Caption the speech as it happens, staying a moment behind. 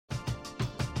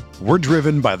We're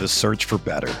driven by the search for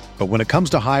better. But when it comes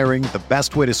to hiring, the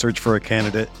best way to search for a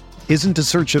candidate isn't to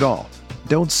search at all.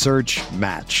 Don't search,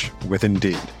 match with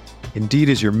Indeed. Indeed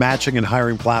is your matching and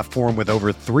hiring platform with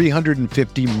over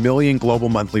 350 million global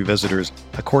monthly visitors,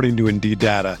 according to Indeed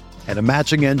data, and a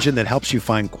matching engine that helps you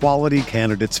find quality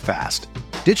candidates fast.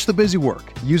 Ditch the busy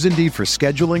work. Use Indeed for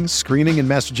scheduling, screening, and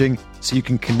messaging so you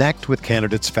can connect with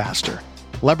candidates faster.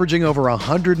 Leveraging over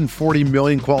 140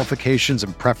 million qualifications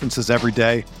and preferences every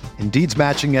day, Indeed's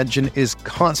matching engine is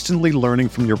constantly learning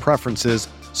from your preferences,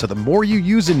 so the more you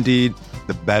use Indeed,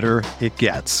 the better it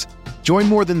gets. Join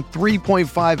more than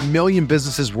 3.5 million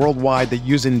businesses worldwide that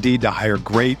use Indeed to hire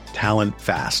great talent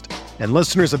fast. And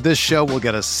listeners of this show will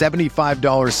get a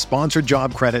 $75 sponsored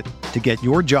job credit to get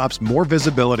your jobs more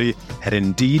visibility at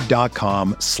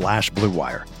Indeed.com/Blue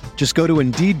Wire. Just go to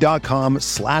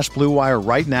Indeed.com/Blue Wire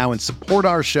right now and support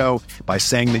our show by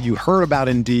saying that you heard about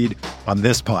Indeed on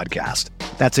this podcast.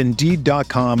 That's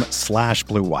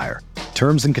Indeed.com/Blue Wire.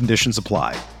 Terms and conditions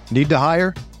apply. Need to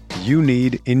hire? You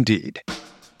need Indeed.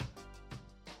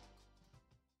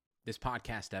 This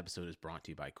podcast episode is brought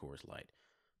to you by Coors Light.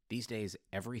 These days,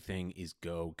 everything is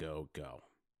go, go, go.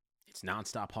 It's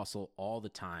nonstop hustle all the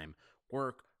time.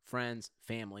 Work, friends,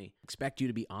 family, expect you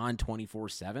to be on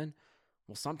 24/7.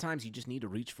 Well, sometimes you just need to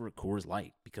reach for a Coors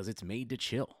Light because it's made to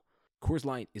chill. Coors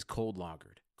Light is cold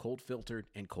lagered, cold filtered,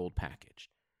 and cold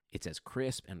packaged. It's as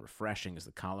crisp and refreshing as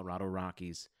the Colorado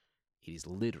Rockies. It is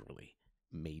literally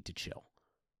made to chill.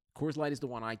 Coors Light is the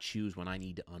one I choose when I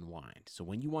need to unwind. So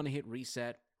when you want to hit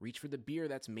reset, reach for the beer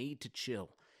that's made to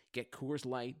chill. Get Coors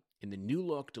Light in the new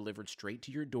look delivered straight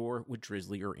to your door with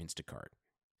Drizzly or Instacart.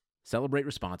 Celebrate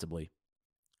responsibly.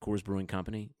 Coors Brewing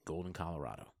Company, Golden,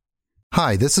 Colorado.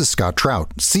 Hi, this is Scott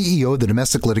Trout, CEO of the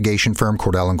domestic litigation firm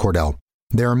Cordell & Cordell.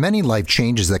 There are many life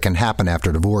changes that can happen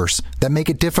after divorce that make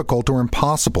it difficult or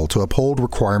impossible to uphold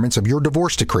requirements of your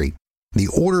divorce decree. The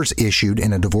orders issued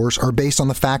in a divorce are based on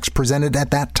the facts presented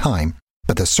at that time,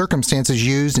 but the circumstances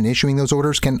used in issuing those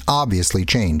orders can obviously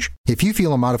change. If you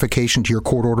feel a modification to your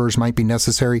court orders might be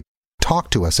necessary,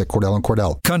 talk to us at Cordell &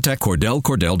 Cordell. Contact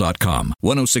CordellCordell.com,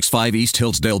 1065 East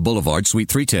Hillsdale Boulevard, Suite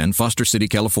 310, Foster City,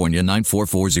 California,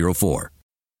 94404.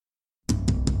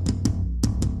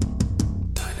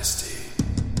 Dynasty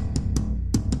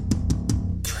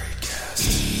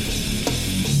Tradecast.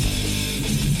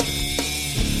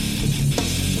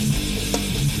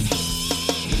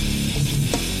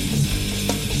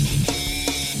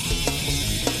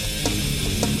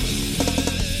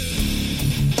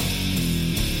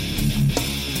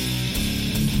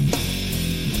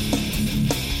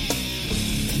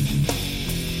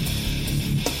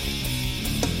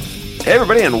 Hey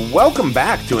everybody, and welcome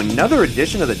back to another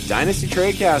edition of the Dynasty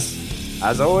Tradecast.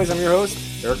 As always, I'm your host,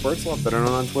 Eric Bertzloff, better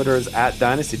known on Twitter as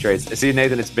 @DynastyTrades. See,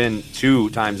 Nathan, it's been 2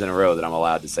 times in a row that I'm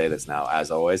allowed to say this now.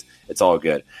 As always, it's all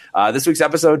good. This week's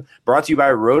episode brought to you by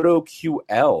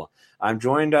RotoQL. I'm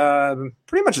joined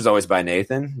pretty much as always by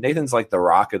Nathan. Nathan's like the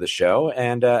rock of the show,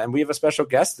 and we have a special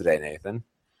guest today, Nathan.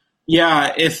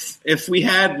 Yeah, if we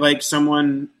had like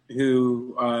someone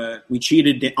who we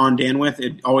cheated on Dan with,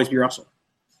 it'd always be Russell.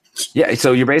 Yeah,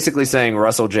 so you're basically saying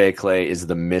Russell J. Clay is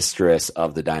the mistress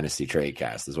of the Dynasty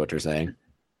Tradecast, is what you're saying?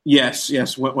 Yes.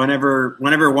 Whenever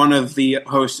one of the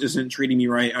hosts isn't treating me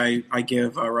right, I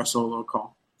give Russell a little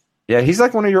call. Yeah, he's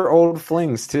like one of your old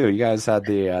flings too. You guys had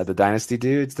the Dynasty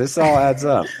dudes. This all adds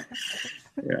up.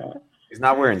 Yeah. He's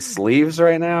not wearing sleeves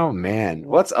right now. Man,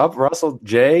 what's up, Russell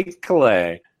J.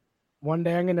 Clay? One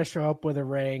day I'm going to show up with a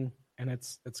ring, and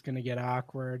it's going to get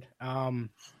awkward.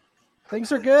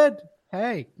 Things are good.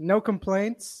 Hey, no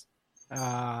complaints.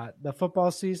 The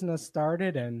football season has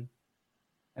started, and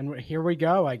here we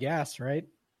go, I guess, right?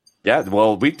 Yeah,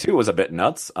 well, week 2 was a bit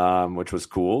nuts, which was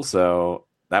cool. So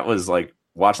that was like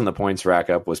watching the points rack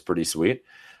up was pretty sweet.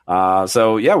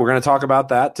 So, yeah, we're going to talk about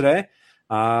that today.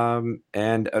 And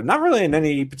not really in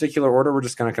any particular order. We're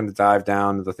just going to kind of dive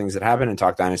down to the things that happen and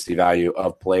talk dynasty value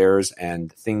of players and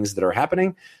things that are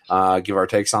happening, give our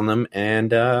takes on them,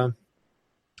 and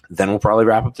then we'll probably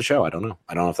wrap up the show. I don't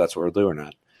know if that's what we'll do or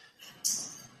not.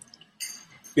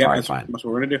 Yeah, all right, that's fine. That's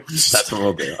what we're going to do. That's what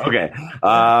we'll do. Okay.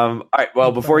 All right.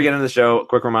 Well, before we get into the show,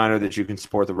 quick reminder that you can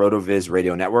support the RotoViz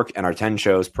radio network and our 10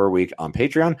 shows per week on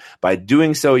Patreon. By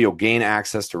doing so, you'll gain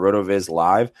access to RotoViz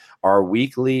Live, our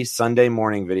weekly Sunday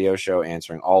morning video show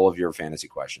answering all of your fantasy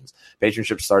questions.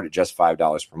 Patronships start at just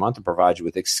 $5 per month and provide you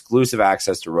with exclusive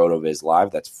access to RotoViz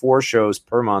Live. That's 4 shows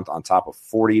per month on top of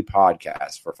 40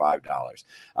 podcasts for $5.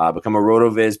 Become a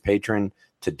RotoViz patron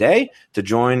today to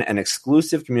join an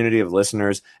exclusive community of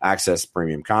listeners, access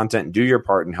premium content, and do your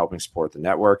part in helping support the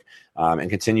network and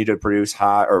continue to produce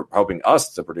helping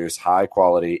us to produce high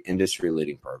quality, industry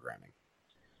leading programming.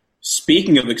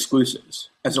 Speaking of exclusives,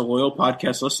 as a loyal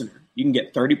podcast listener, you can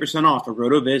get 30% off a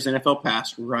RotoViz NFL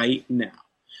Pass right now.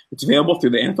 It's available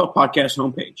through the NFL Podcast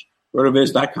homepage,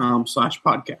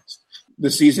 rotoviz.com/podcast.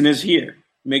 The season is here.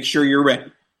 Make sure you're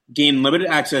ready. Gain limited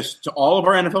access to all of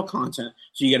our NFL content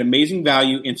so you get amazing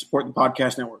value and support the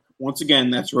podcast network. Once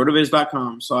again, that's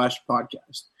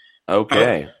rotoviz.com/podcast.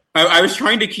 Okay. I was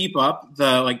trying to keep up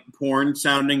the porn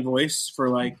sounding voice for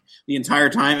the entire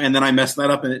time, and then I messed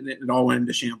that up and it all went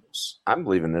into shambles. I'm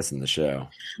leaving this in the show.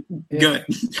 Good.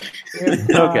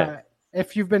 Okay.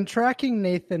 If you've been tracking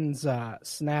Nathan's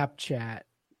Snapchat,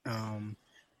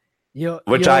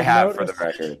 which I have for the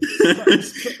record.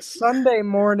 Sunday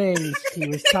mornings, he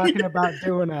was talking about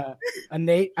doing a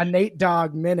Nate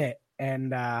Dogg minute,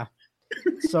 and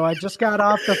so I just got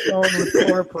off the phone with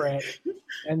corporate,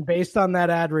 and based on that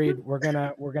ad read, we're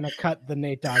gonna cut the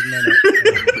Nate Dogg minute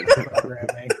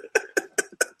programming.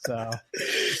 So,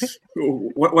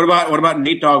 what about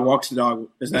Nate Dogg walks the dog?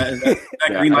 Is that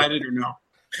green lighted or no?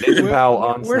 Nathan Powell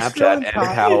on Snapchat and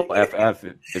Powell FF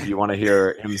if you want to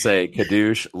hear him say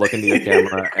kadoosh, look into your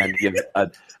camera and give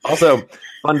also,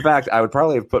 fun fact, I would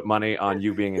probably have put money on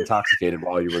you being intoxicated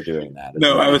while you were doing that.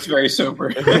 No, I was very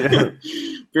sober.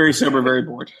 Very sober, very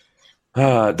bored.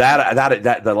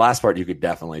 That the last part you could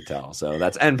definitely tell. So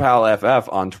that's NPowellFF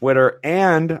on Twitter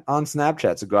and on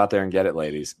Snapchat. So go out there and get it,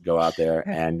 ladies. Go out there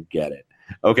and get it.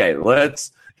 Okay, you're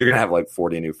gonna have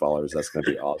 40 new followers. That's gonna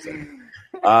be awesome.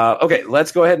 Okay,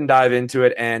 let's go ahead and dive into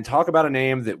it and talk about a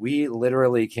name that we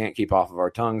literally can't keep off of our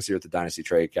tongues here at the Dynasty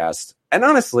Tradecast. And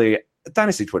honestly,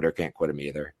 Dynasty Twitter can't quit him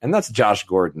either. And that's Josh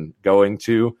Gordon going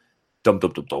to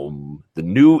the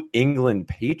New England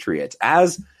Patriots,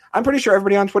 as I'm pretty sure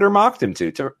everybody on Twitter mocked him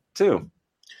too.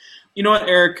 You know what,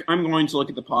 Eric? I'm going to look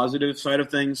at the positive side of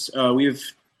things. We've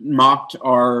mocked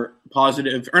our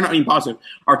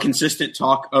our consistent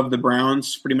talk of the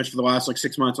Browns pretty much for the last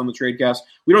 6 months on the Tradecast.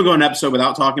 We don't go an episode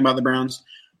without talking about the Browns.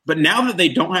 But now that they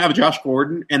don't have Josh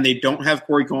Gordon and they don't have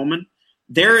Corey Coleman,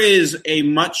 there is a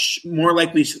much more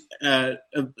likely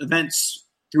events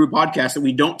through a podcast that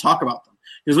we don't talk about them.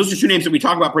 Because those are two names that we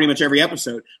talk about pretty much every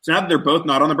episode. So now that they're both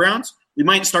not on the Browns, we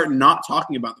might start not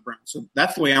talking about the Browns. So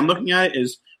that's the way I'm looking at it,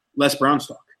 is less Browns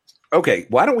talk. Okay,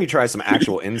 why don't we try some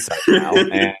actual insight now?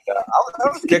 And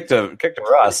I'll just kick to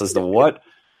Russ as to what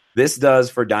this does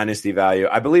for dynasty value.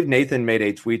 I believe Nathan made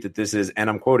a tweet that this is, and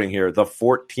I'm quoting here, the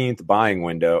 14th buying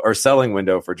window or selling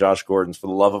window for Josh Gordon. For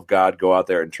the love of God, go out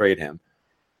there and trade him.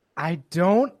 I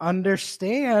don't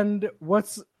understand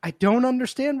what's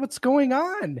going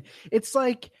on. It's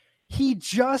he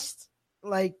just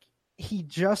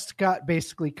got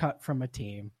basically cut from a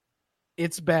team.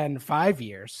 It's been 5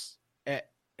 years. And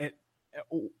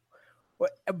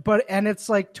it's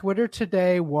Twitter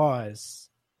today was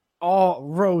all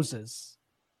roses.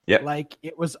 Yeah.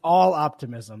 It was all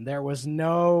optimism. There was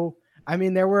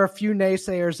there were a few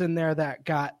naysayers in there that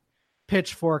got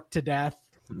pitchforked to death.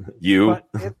 You?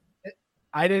 But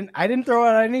I didn't throw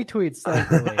out any tweets,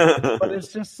 thankfully. But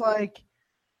it's just I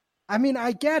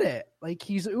get it.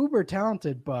 He's uber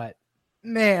talented, but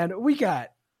man, we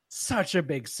got such a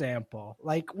big sample.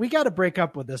 We got to break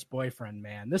up with this boyfriend,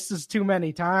 man. This is too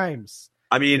many times.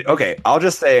 Okay, I'll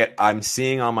just say I'm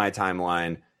seeing on my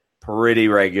timeline pretty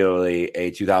regularly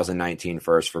a 2019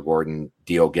 first for Gordon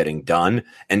deal getting done,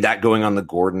 and that going on the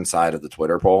Gordon side of the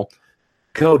Twitter poll.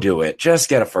 Go do it. Just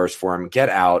get a first for him. Get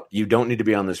out. You don't need to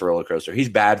be on this roller coaster. He's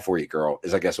bad for you, girl,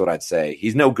 is I guess what I'd say.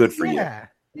 He's no good for you.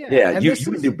 Yeah, you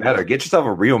can do better. Get yourself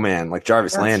a real man like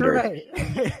Jarvis Landry. Right.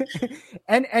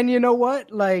 and you know what?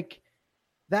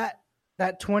 That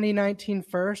 2019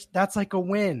 first, that's a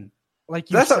win.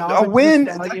 That's a win.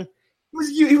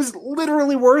 He was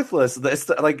literally worthless. It's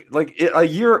a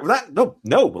year.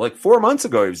 4 months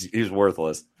ago he was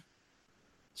worthless.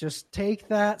 Just take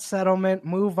that settlement,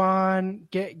 move on,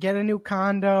 get a new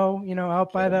condo,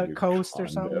 out by the coast or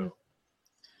something.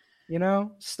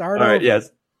 Start all right, over.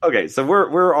 Yes. Okay, so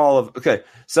we're all of the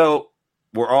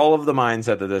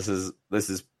mindset that this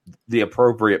is the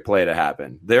appropriate play to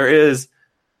happen. There is,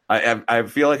 I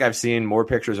feel like I've seen more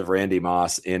pictures of Randy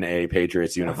Moss in a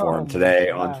Patriots uniform today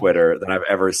on Twitter than I've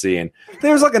ever seen.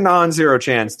 There's a non-zero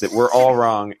chance that we're all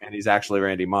wrong and he's actually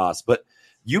Randy Moss. But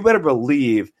you better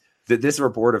believe that this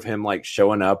report of him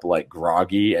showing up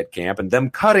groggy at camp and them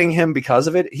cutting him because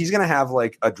of it, he's gonna have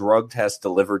a drug test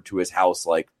delivered to his house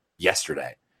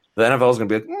yesterday. The NFL is going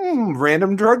to be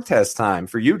random drug test time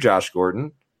for you, Josh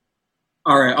Gordon.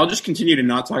 All right, I'll just continue to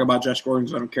not talk about Josh Gordon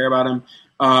because I don't care about him.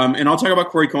 And I'll talk about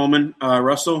Corey Coleman.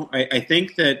 Russell, I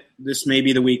think that this may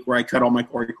be the week where I cut all my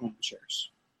Corey Coleman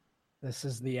shares. This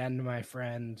is the end, my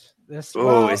friend.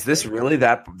 Is this really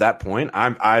that point?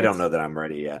 I don't know that I'm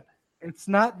ready yet. It's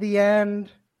not the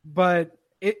end, but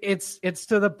it's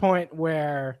to the point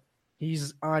where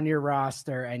he's on your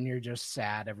roster and you're just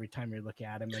sad every time you look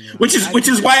at him. And which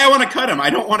is why I want to cut him. I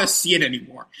don't want to see it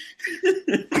anymore.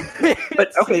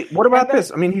 But okay, what about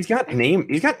this? I mean, he's got name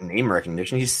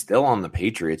recognition. He's still on the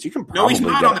Patriots. You can probably he's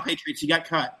not on the Patriots. He got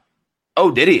cut.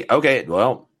 Oh, did he? Okay,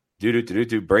 well,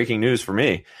 breaking news for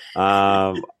me.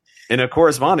 In a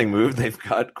corresponding move, they've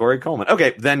cut Corey Coleman.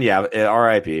 Okay, then yeah,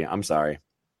 RIP. I'm sorry.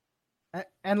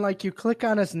 And like you click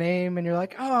on his name and you're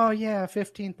like, oh yeah,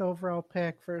 15th overall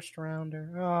pick, first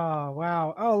rounder. Oh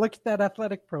wow. Oh, look at that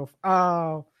athletic profile.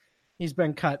 Oh, he's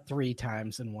been cut 3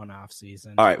 times in one off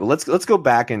season. All right, well let's go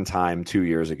back in time 2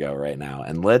 years ago right now,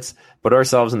 and let's put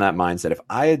ourselves in that mindset. If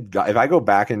I go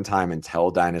back in time and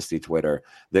tell Dynasty Twitter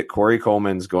that Corey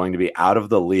Coleman's going to be out of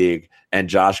the league and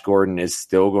Josh Gordon is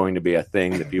still going to be a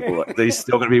thing that people that he's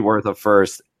still going to be worth a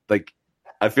first, like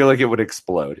I feel like it would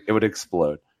explode. It would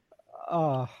explode.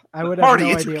 Oh, I would have Marty, no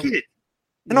it's idea. your kid.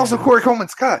 And also Corey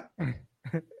Coleman's cut.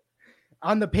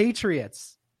 On the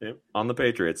Patriots. Yep, on the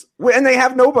Patriots. And they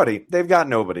have nobody. They've got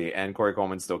nobody, and Corey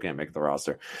Coleman still can't make the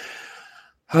roster.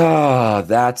 Oh,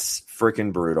 that's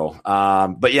freaking brutal.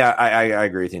 But yeah, I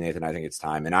agree with you, Nathan. I think it's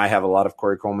time. And I have a lot of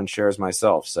Corey Coleman shares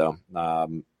myself, so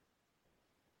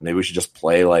maybe we should just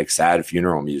play like sad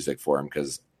funeral music for him,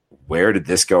 because where did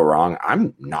this go wrong?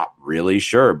 I'm not really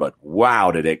sure, but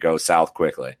wow, did it go south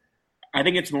quickly. I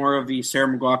think it's more of the Sarah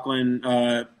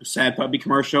McLachlan sad puppy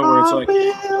commercial where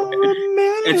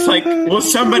it's like, will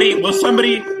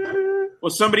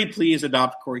somebody please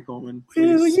adopt Corey Coleman,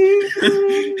 please?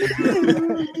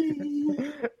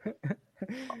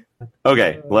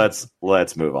 Okay, let's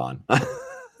move on. All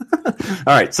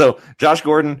right, so Josh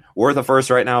Gordon worth a first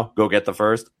right now. Go get the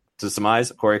first. To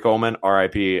surmise, Corey Coleman,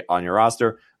 RIP on your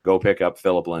roster. Go pick up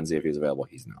Philip Lindsay if he's available.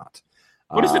 He's not.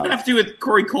 What does that have to do with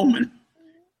Corey Coleman?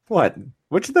 What?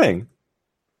 Which thing?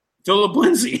 Philip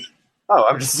Lindsay. Oh,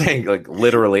 I'm just saying, like,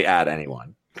 literally add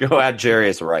anyone. Go add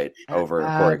Jarius Wright over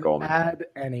Corey Coleman. Add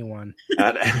anyone.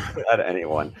 Add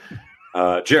anyone.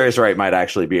 Jarius Wright might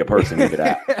actually be a person you could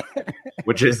add,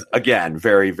 which is, again,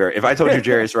 very, very... If I told you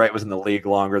Jarius Wright was in the league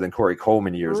longer than Corey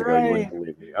Coleman years ago, you wouldn't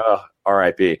believe me. Oh,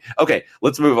 RIP. Okay,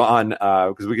 let's move on,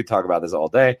 because we could talk about this all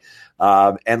day.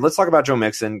 And let's talk about Joe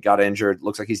Mixon. Got injured.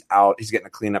 Looks like he's out. He's getting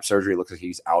a cleanup surgery. Looks like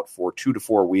he's out for 2 to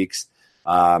 4 weeks.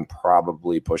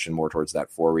 Probably pushing more towards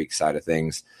that 4-week side of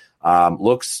things.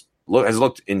 Has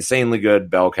looked insanely good.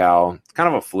 Bell cow. Kind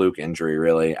of a fluke injury,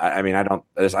 really. I mean, I don't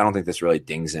think this really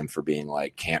dings him for being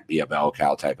like can't be a bell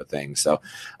cow type of thing. So,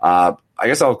 I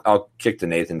guess I'll kick to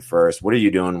Nathan first. What are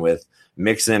you doing with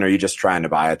Mixon? Are you just trying to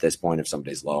buy at this point if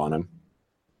somebody's low on him?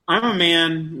 I'm a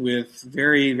man with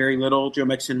very, very little Joe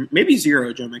Mixon, maybe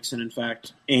zero Joe Mixon, in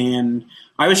fact. And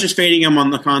I was just fading him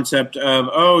on the concept of,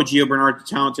 Gio Bernard's a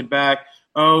talented back.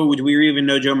 Do we even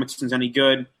know Joe Mixon's any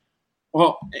good?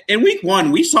 Well, in week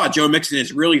 1, we saw Joe Mixon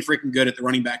is really freaking good at the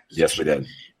running back position. Yes, we did.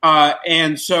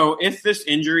 And so if this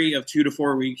injury of 2 to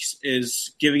 4 weeks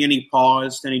is giving any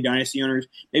pause to any dynasty owners,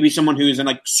 maybe someone who is in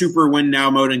like super win now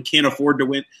mode and can't afford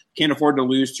to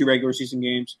lose 2 regular season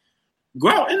games, go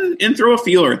out and throw a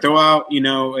feeler, throw out,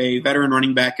 a veteran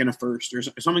running back in a first or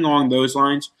something along those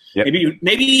lines. Yep.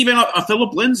 Maybe even a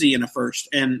Philip Lindsay in a first.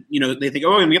 And, they think,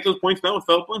 I'm going to get those points now with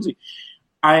Philip Lindsay.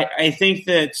 I think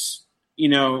that,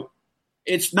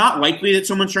 it's not likely that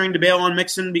someone's trying to bail on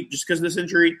Mixon just because of this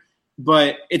injury,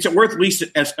 but it's at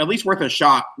least worth a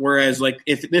shot. Whereas, like,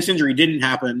 if this injury didn't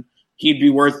happen, he'd be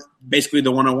worth basically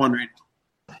the 101 right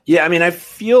now. Yeah, I mean, I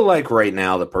feel like right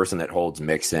now the person that holds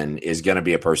Mixon is going to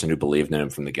be a person who believed in him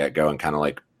from the get-go and kind of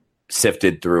like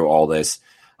sifted through all this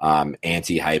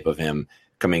anti-hype of him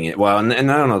coming in. Well, and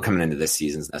I don't know, coming into this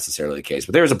season is necessarily the case,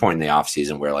 but there was a point in the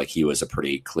offseason where like he was a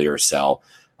pretty clear sell.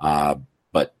 I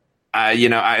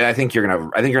think you're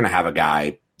gonna have a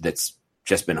guy that's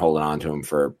just been holding on to him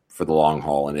for the long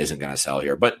haul and isn't going to sell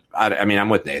here. But I mean, I'm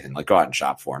with Nathan. Like, go out and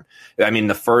shop for him. I mean,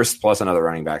 the first plus another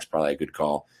running back is probably a good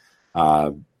call.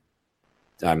 I'm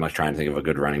like trying to think of a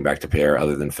good running back to pair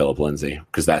other than Philip Lindsay,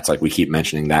 because that's like we keep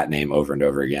mentioning that name over and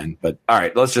over again. But all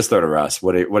right, let's just throw to Russ.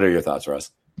 What are your thoughts,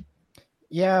 Russ?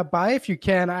 Yeah, buy if you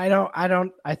can.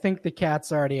 I think the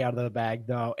cat's already out of the bag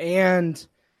though. And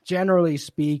generally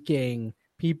speaking,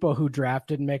 people who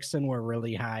drafted Mixon were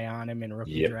really high on him in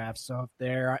rookie drafts. So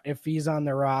if he's on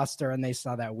the roster and they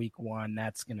saw that week 1,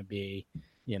 that's going to be,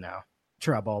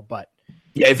 trouble. But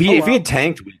yeah, if he had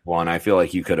tanked week one, I feel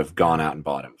like you could have gone out and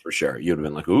bought him for sure. You'd have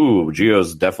been like, ooh,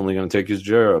 Gio's definitely going to take his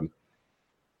job.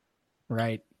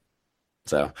 Right.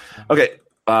 So, okay.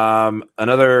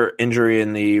 Another injury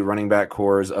in the running back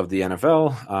cores of the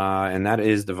NFL, and that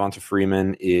is Devonta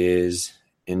Freeman is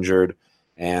injured.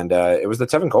 And it was the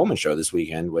Tevin Coleman show this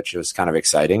weekend, which was kind of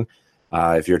exciting.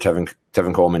 If you're a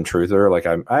Tevin Coleman truther, like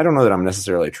I don't know that I'm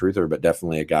necessarily a truther, but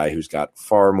definitely a guy who's got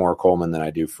far more Coleman than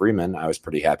I do Freeman. I was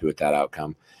pretty happy with that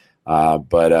outcome.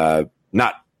 But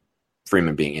not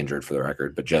Freeman being injured for the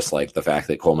record, but just like the fact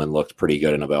that Coleman looked pretty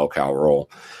good in a bell cow role.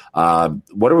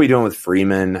 What are we doing with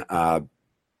Freeman?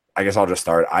 I guess I'll just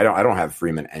start. I don't have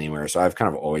Freeman anywhere, so I've kind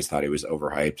of always thought he was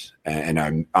overhyped, and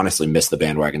I honestly missed the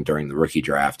bandwagon during the rookie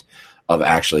draft of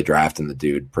actually drafting the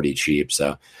dude pretty cheap.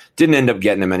 So didn't end up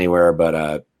getting him anywhere,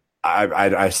 but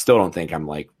I still don't think I'm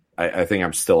like I think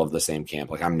I'm still of the same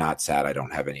camp. Like I'm not sad I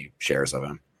don't have any shares of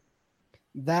him.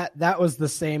 That was the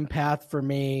same path for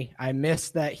me. I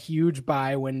missed that huge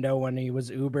buy window when he was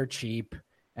uber cheap,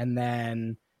 and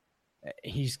then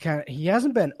he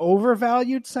hasn't been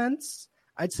overvalued since.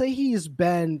 I'd say he's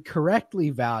been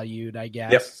correctly valued, I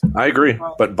guess. Yep, I agree.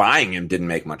 But buying him didn't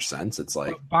make much sense. It's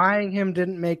like buying him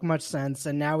didn't make much sense,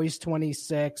 and now he's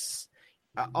 26.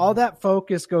 All that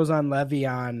focus goes on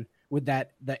Le'Veon with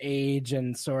the age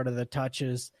and sort of the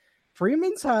touches.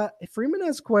 Freeman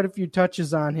has quite a few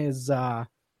touches on his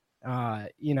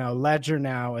ledger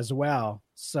now as well.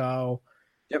 So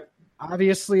yep.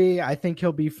 Obviously I think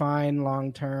he'll be fine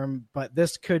long term, but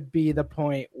this could be the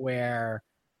point where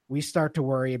we start to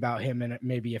worry about him in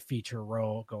maybe a feature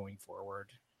role going forward.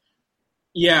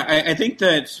 Yeah, I think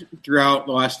that throughout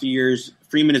the last few years,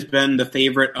 Freeman has been the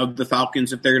favorite of the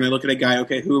Falcons. If they're going to look at a guy,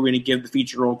 okay, who are we going to give the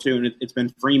feature role to? And it's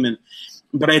been Freeman.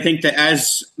 But I think that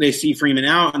as they see Freeman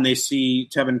out and they see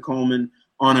Tevin Coleman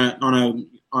on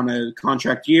a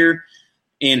contract year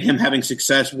and him having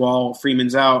success while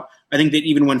Freeman's out, I think that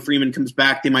even when Freeman comes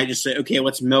back, they might just say, okay,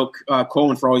 let's milk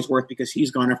Coleman for all he's worth because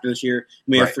he's gone after this year.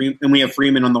 And we have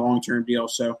Freeman on the long-term deal.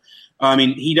 So,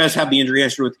 he does have the injury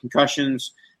history with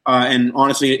concussions. And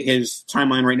honestly, his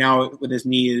timeline right now with his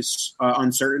knee is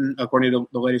uncertain, according to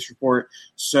the latest report.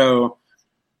 So,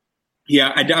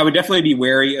 yeah, I would definitely be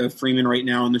wary of Freeman right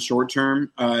now in the short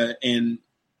term. And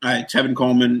Tevin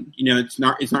Coleman, it's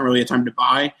not really a time to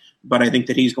buy, but I think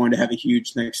that he's going to have a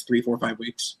huge next 3, 4, 5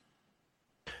 weeks.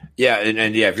 Yeah,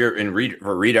 and if you're in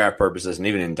for redraft purposes and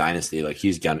even in Dynasty, like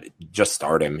he's gonna just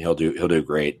start him, he'll do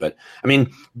great. But I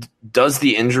mean, does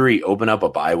the injury open up a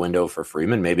buy window for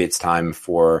Freeman? Maybe it's time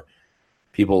for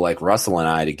people like Russell and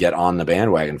I to get on the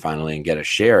bandwagon finally and get a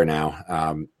share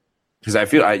now. Because I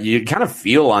feel you kind of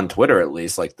feel on Twitter at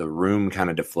least like the room kind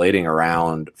of deflating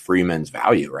around Freeman's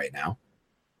value right now.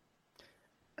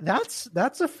 That's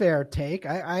a fair take.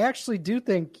 I actually do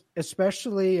think,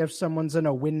 especially if someone's in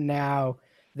a win now,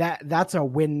 that's a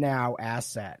win now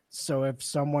asset. So if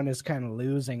someone is kind of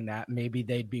losing that, maybe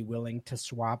they'd be willing to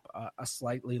swap a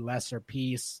slightly lesser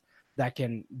piece that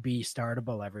can be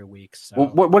startable every week. So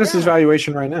well, what is his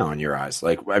valuation right now in your eyes?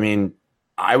 Like, I mean,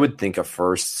 I would think a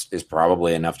first is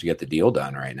probably enough to get the deal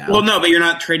done right now. Well, no, but you're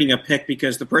not trading a pick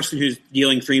because the person who's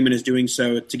dealing Freeman is doing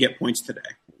so to get points today.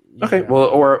 Okay, well,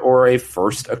 or a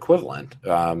first equivalent.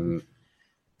 Trying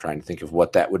to think of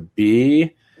what that would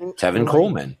be. Tevin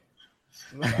Coleman.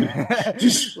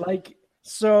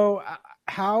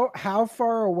 How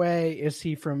far away is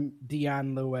he from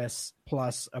Dion Lewis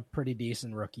plus a pretty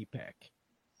decent rookie pick?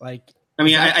 Like, I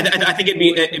mean, I think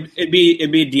it'd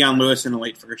be Dion Lewis in the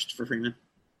late first for Freeman.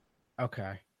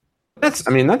 Okay,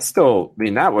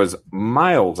 that was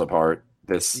miles apart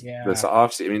this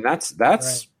offseason. I mean,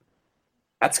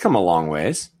 that's come a long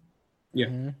ways. Yeah.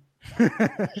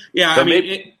 Mm-hmm. Yeah, I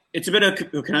mean, it's a bit of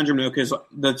a conundrum, though, because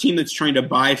the team that's trying to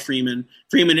buy Freeman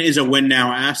is a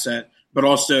win-now asset, but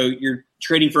also you're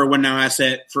trading for a win-now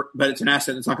asset, but it's an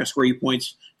asset that's not going to score you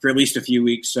points for at least a few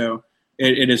weeks. So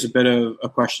it is a bit of a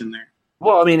question there.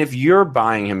 Well, I mean, if you're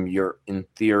buying him, in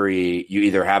theory, you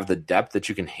either have the depth that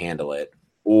you can handle it,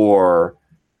 or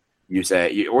you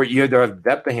either have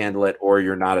depth to handle it, or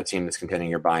you're not a team that's contending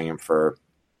you're buying him for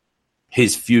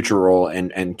his future role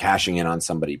and cashing in on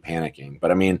somebody panicking.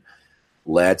 But I mean,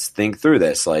 let's think through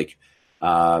this. Like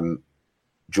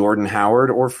Jordan Howard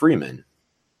or Freeman?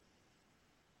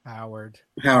 Howard.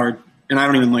 And I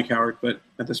don't even like Howard, but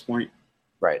at this point.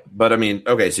 Right. But I mean,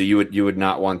 okay, so you would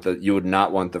not want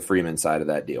the Freeman side of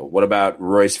that deal. What about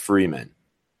Royce Freeman?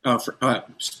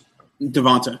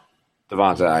 Devonta,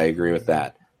 I agree with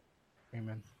that.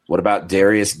 Freeman. What about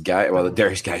Darius Guy? Well, the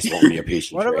Darius Guys won't be a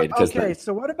piece of trade.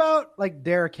 So what about like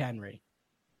Derrick Henry?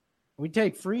 We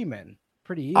take Freeman.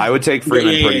 pretty easy. I would take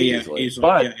Freeman pretty easily.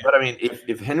 easily. But I mean,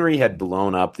 if Henry had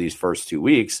blown up these first 2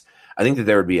 weeks, I think that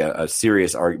there would be a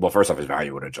serious argument. Well, first off, his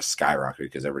value would have just skyrocketed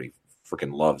because everybody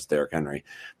freaking loves Derrick Henry.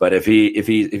 But if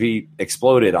he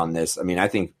exploded on this, I mean, I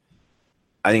think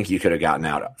you could have gotten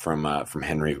out from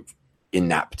Henry in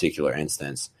that particular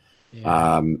instance.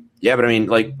 Yeah. But I mean,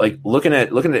 like looking at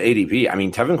ADP, I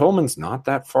mean, Tevin Coleman's not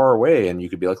that far away, and you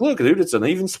could be like, look, dude, it's an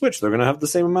even switch. They're going to have the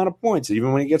same amount of points.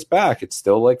 Even when he gets back, it's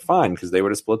still like fine because they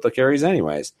would have split the carries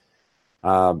anyways.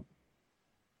 Because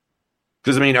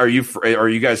I mean, are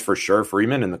you guys for sure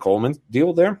Freeman and the Coleman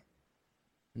deal there?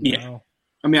 Yeah.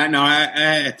 I mean,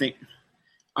 I think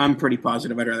I'm pretty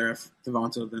positive. I'd rather have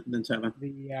Devonta than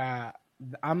Tevin.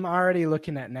 I'm already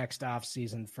looking at next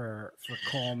offseason for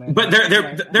Coleman. But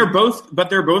they're both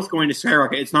going to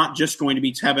skyrocket. It's not just going to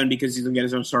be Tevin because he's going to get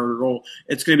his own starter role.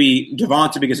 It's going to be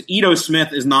Devonta because Ito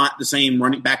Smith is not the same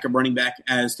running back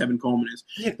as Tevin Coleman is.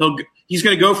 Yeah. He's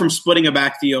going to go from splitting a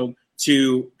backfield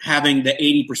to having the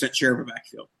 80% share of a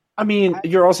backfield. I mean,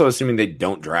 you're also assuming they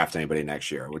don't draft anybody next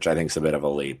year, which I think is a bit of a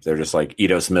leap. They're just like,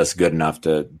 Ito Smith's good enough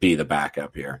to be the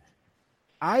backup here.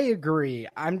 I agree.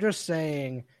 I'm just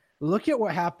saying, look at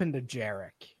what happened to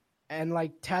Jarek. And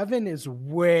like Tevin is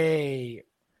way,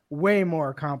 way more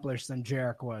accomplished than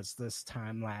Jarek was this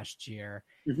time last year.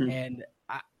 Mm-hmm. And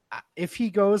if he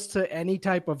goes to any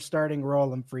type of starting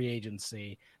role in free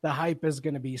agency, the hype is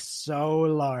going to be so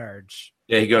large.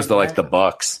 Yeah, he goes to like the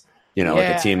Bucks, like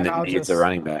a team that needs a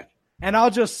running back. And I'll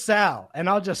just sell.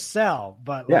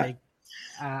 But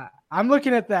I'm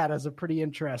looking at that as a pretty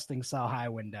interesting sell high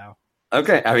window.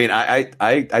 Okay. I mean,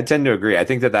 I tend to agree. I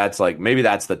think that's like, maybe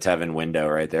that's the Tevin window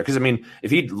right there. Because I mean,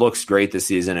 if he looks great this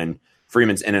season and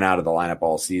Freeman's in and out of the lineup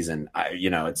all season,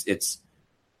 it's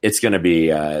going to be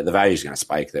the value is going to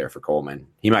spike there for Coleman.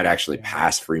 He might actually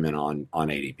pass Freeman on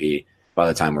ADP by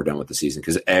the time we're done with the season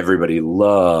because everybody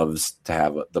loves to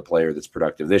have the player that's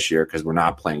productive this year because we're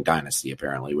not playing Dynasty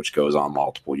apparently, which goes on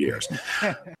multiple years.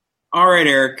 All right,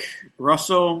 Eric,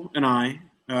 Russell and I,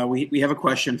 we have a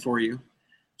question for you.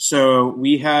 So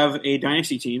we have a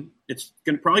Dynasty team. It's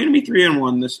probably going to be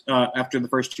 3-1 this after the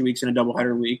first 2 weeks in a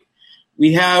doubleheader week.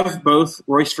 We have both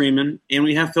Royce Freeman and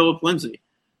we have Phillip Lindsay.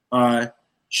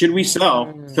 Should we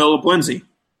sell Phillip Lindsay?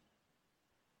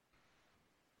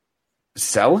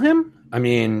 Sell him? I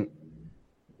mean,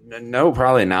 no,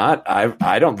 probably not.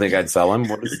 I don't think I'd sell him.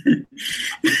 Well,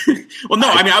 no.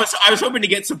 I mean, I was hoping to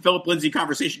get some Phillip Lindsay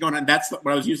conversation going on. That's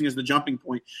what I was using as the jumping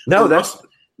point. No,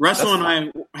 Russell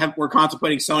and I were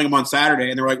contemplating selling him on Saturday,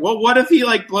 and they were like, "Well, what if he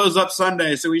blows up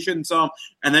Sunday? So we shouldn't sell him."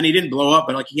 And then he didn't blow up,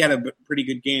 but he had a pretty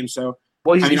good game. So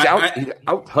he's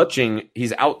out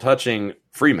touching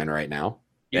Freeman right now,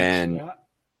 and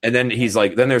then he's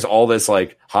then there's all this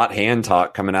hot hand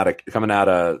talk coming out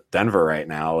of Denver right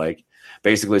now,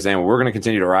 basically saying, well, we're going to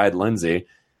continue to ride Lindsay,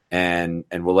 and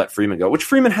we'll let Freeman go, which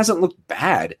Freeman hasn't looked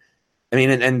bad. I mean,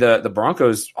 and the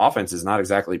Broncos offense is not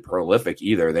exactly prolific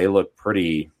either. They look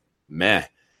pretty meh,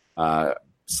 / a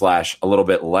little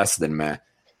bit less than meh.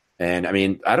 And I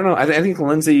mean, I don't know. I think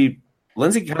Lindsay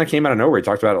kind of came out of nowhere. We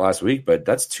talked about it last week, but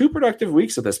that's 2 productive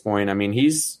weeks at this point. I mean,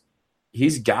 he's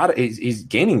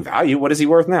gaining value. What is he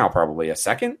worth now? Probably a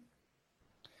second.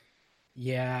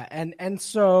 Yeah, and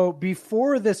so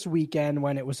before this weekend,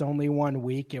 when it was only 1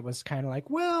 week, it was kind of like,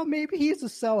 well, maybe he's a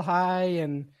sell high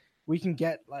and we can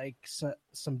get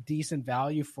some decent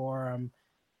value for him.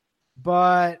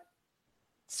 But it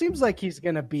seems like he's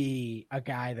going to be a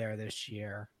guy there this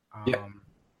year, and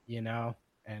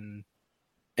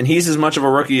he's as much of a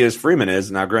rookie as Freeman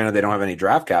is. Now, granted, they don't have any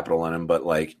draft capital in him, but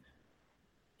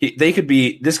this could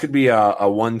be a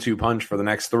 1-2 punch for the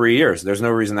next 3 years. There's no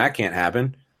reason that can't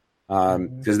happen.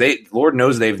 Because Lord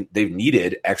knows they've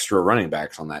needed extra running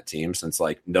backs on that team since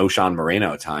no Sean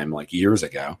Moreno time years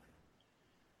ago.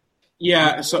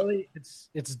 Yeah, so really,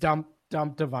 it's dump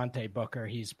Devontae Booker.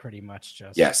 He's pretty much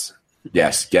just yes.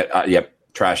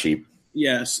 Trash heap.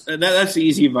 Yes, that's the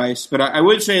easy advice. But I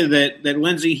would say that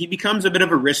Lindsay, he becomes a bit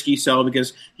of a risky sell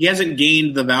because he hasn't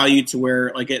gained the value to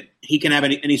where he can have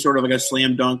any sort of a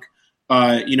slam dunk,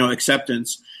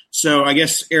 acceptance. So I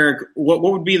guess, Eric, what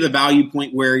would be the value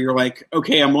point where you're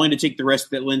okay, I'm willing to take the risk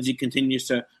that Lindsay continues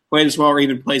to play this well or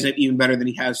even plays it even better than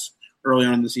he has early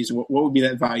on in the season? What would be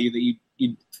that value that you'd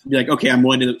be okay, I'm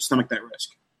willing to stomach that risk?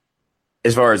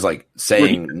 As far as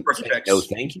saying no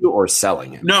thank you or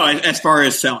selling him? No, as far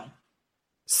as selling.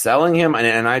 Selling him,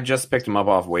 and I just picked him up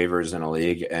off waivers in a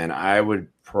league, and I would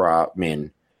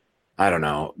I don't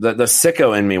know. The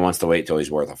sicko in me wants to wait till he's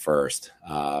worth a first.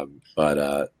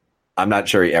 But I'm not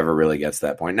sure he ever really gets to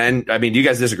that point. And I mean, do you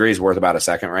guys disagree he's worth about a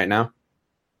second right now?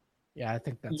 Yeah, I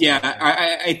think that's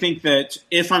I think that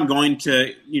if I'm going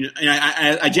to,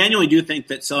 and I genuinely do think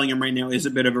that selling him right now is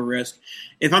a bit of a risk.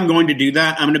 If I'm going to do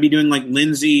that, I'm going to be doing like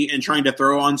Lindsey and trying to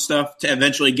throw on stuff to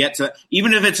eventually get to,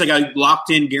 even if it's like a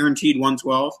locked in guaranteed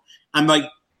 112, I'm like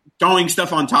throwing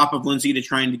stuff on top of Lindsey to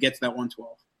trying to get to that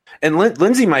 112. And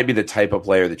Lindsey might be the type of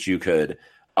player that you could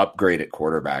upgrade at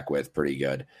quarterback with pretty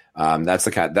good.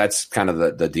 That's kind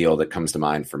of the deal that comes to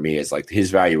mind for me, is like his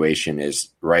valuation is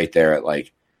right there at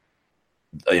like,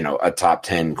 a top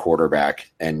 10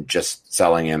 quarterback, and just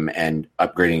selling him and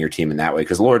upgrading your team in that way.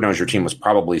 Because Lord knows your team was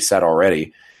probably set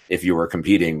already if you were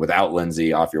competing without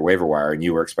Lindsey off your waiver wire and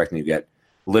you were expecting to get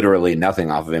literally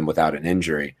nothing off of him without an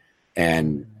injury.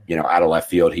 And, out of left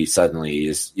field, he's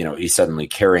suddenly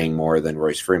carrying more than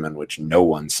Royce Freeman, which no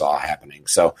one saw happening.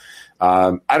 So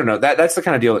I don't know. That's the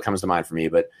kind of deal that comes to mind for me.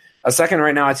 But a second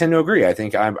right now, I tend to agree. I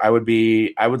think I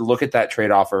would look at that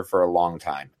trade offer for a long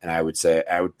time. And I would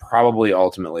probably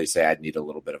ultimately say I'd need a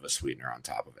little bit of a sweetener on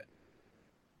top of it.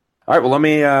 All right, well, let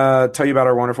me tell you about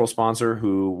our wonderful sponsor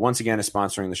who, once again, is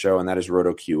sponsoring the show, and that is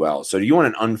RotoQL. So do you want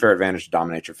an unfair advantage to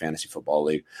dominate your fantasy football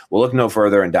league? Well, look no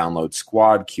further and download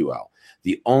SquadQL,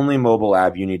 the only mobile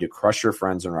app you need to crush your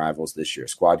friends and rivals this year.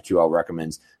 SquadQL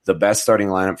recommends the best starting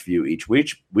lineup for you each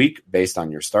week based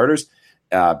on your starters,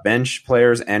 bench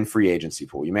players, and free agency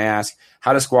pool. You may ask,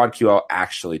 how does SquadQL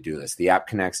actually do this? The app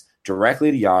connects directly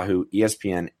to Yahoo,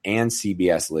 ESPN, and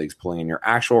CBS leagues, pulling in your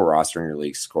actual roster and your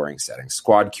league scoring settings.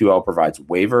 SquadQL provides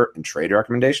waiver and trade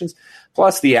recommendations.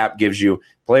 Plus, the app gives you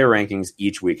player rankings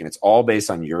each week, and it's all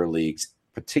based on your league's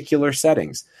particular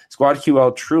settings.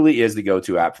 SquadQL truly is the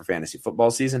go-to app for fantasy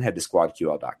football season. Head to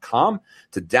squadql.com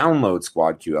to download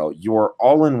SquadQL, your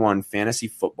all-in-one fantasy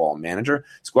football manager.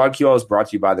 SquadQL is brought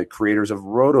to you by the creators of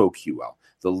RotoQL,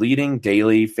 the leading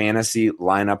daily fantasy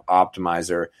lineup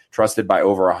optimizer trusted by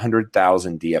over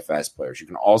 100,000 DFS players. You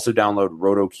can also download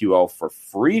RotoQL for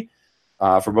free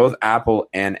for both Apple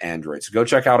and Android. So go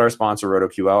check out our sponsor,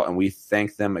 RotoQL, and we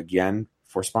thank them again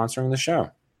for sponsoring the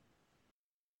show.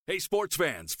 Hey, sports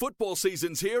fans, football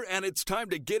season's here, and it's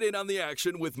time to get in on the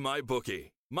action with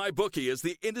MyBookie. MyBookie is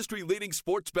the industry-leading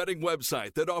sports betting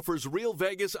website that offers real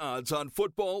Vegas odds on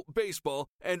football, baseball,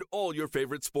 and all your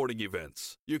favorite sporting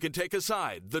events. You can take a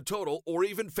side, the total, or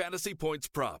even fantasy points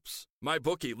props.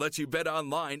 MyBookie lets you bet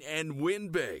online and win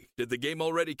big. Did the game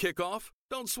already kick off?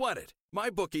 Don't sweat it.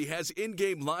 MyBookie has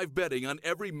in-game live betting on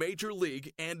every major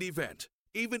league and event,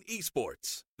 even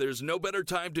esports. There's no better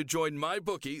time to join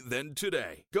MyBookie than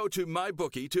today. Go to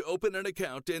MyBookie to open an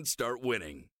account and start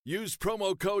winning. Use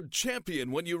promo code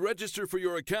CHAMPION when you register for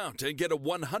your account and get a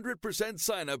 100%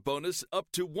 sign-up bonus up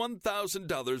to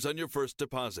 $1,000 on your first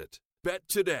deposit. Bet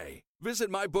today. Visit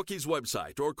MyBookie's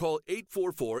website or call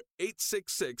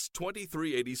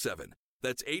 844-866-2387.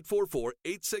 That's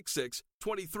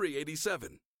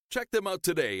 844-866-2387. Check them out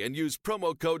today and use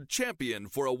promo code CHAMPION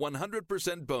for a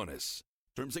 100% bonus.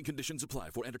 Terms and conditions apply.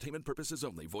 For entertainment purposes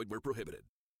only. Void where prohibited.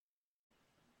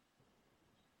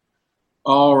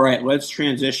 All right, let's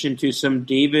transition to some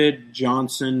David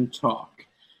Johnson talk.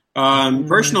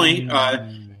 Personally,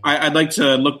 I'd like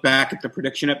to look back at the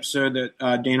prediction episode that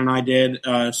Dan and I did,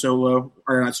 duo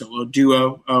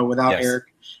without Eric.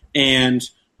 And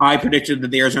I predicted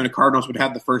that the Arizona Cardinals would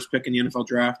have the first pick in the NFL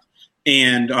draft.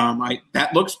 And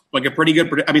that looks like a pretty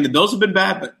good – I mean, the Bills have been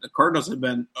bad, but the Cardinals have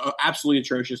been absolutely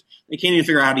atrocious. They can't even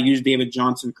figure out how to use David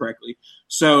Johnson correctly.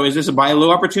 So is this a buy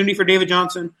low opportunity for David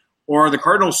Johnson? Or are the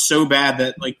Cardinals so bad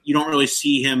that you don't really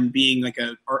see him being like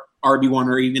a RB1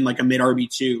 or even like a mid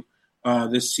RB2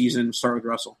 this season? Start with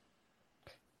Russell.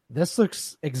 This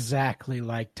looks exactly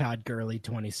like Todd Gurley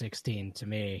 2016 to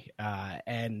me.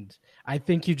 And I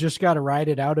think you just got to ride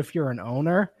it out if you're an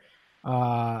owner.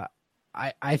 I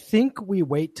think we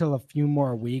wait till a few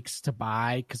more weeks to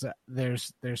buy because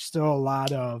there's still a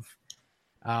lot of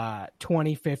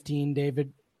 2015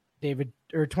 David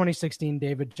or 2016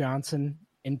 David Johnson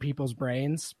in people's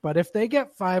brains. But if they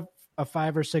get a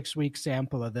 5 or 6 week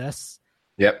sample of this,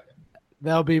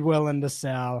 they'll be willing to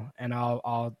sell, and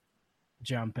I'll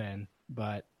jump in.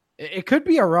 But it could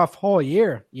be a rough whole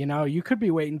year. You could be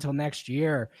waiting until next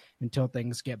year until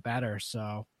things get better.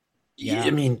 So. Yeah. I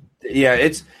mean,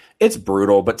 it's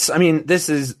brutal, but I mean, this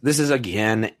is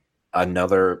again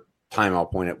another time I'll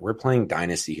point it. We're playing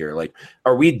Dynasty here. Like,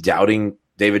 are we doubting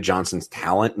David Johnson's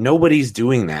talent? Nobody's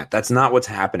doing that. That's not what's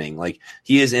happening. Like,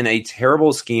 he is in a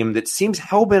terrible scheme that seems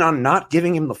hell-bent on not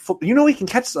giving him the football. He can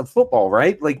catch the football,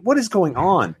 right? Like, what is going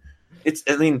on?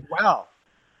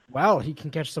 Well, he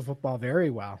can catch the football very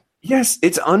well. Yes,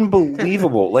 it's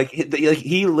unbelievable.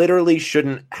 He literally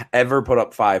shouldn't ever put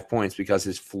up 5 points because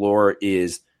his floor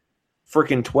is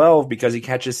freaking 12 because he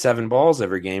catches 7 balls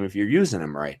every game if you're using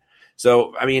him right.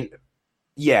 So, I mean,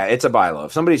 yeah, it's a buy low.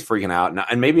 If somebody's freaking out,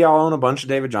 and maybe I'll own a bunch of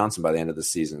David Johnson by the end of the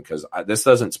season because this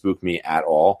doesn't spook me at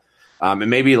all. And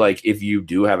maybe like if you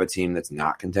do have a team that's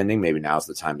not contending, maybe now's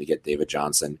the time to get David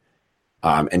Johnson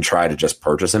and try to just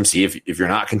purchase him. See if you're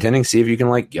not contending, see if you can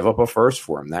like give up a first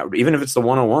for him. That would, even if it's the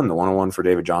 101 for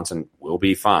David Johnson will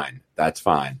be fine. That's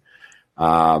fine.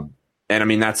 And I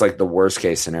mean, that's like the worst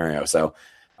case scenario. So,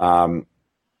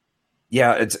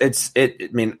 yeah, I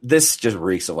mean, this just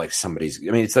reeks of like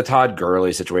it's the Todd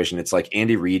Gurley situation. It's like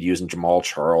Andy Reid using Jamal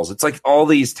Charles. It's like all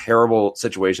these terrible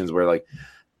situations where like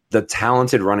the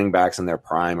talented running backs in their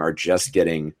prime are just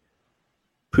getting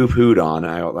poo-pooed on.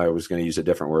 I was going to use a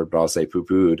different word, but I'll say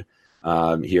poo-pooed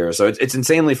here. So it's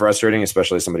insanely frustrating,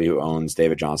 especially as somebody who owns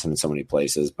David Johnson in so many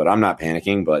places. But I'm not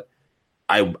panicking, but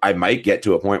I might get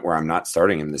to a point where I'm not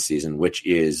starting him this season, which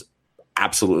is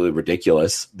absolutely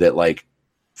ridiculous that like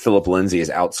Philip Lindsay is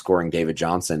outscoring David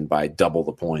Johnson by double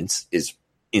the points is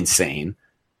insane.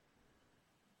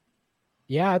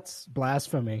 Yeah, it's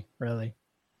blasphemy, really.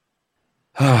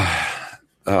 So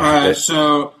I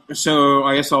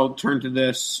guess I'll turn to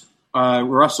this.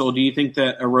 Russell, do you think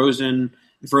that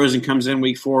if Rosen comes in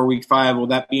week 4, week 5, will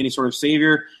that be any sort of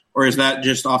savior, or is that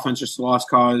just offense, just a lost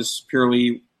cause,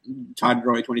 purely Todd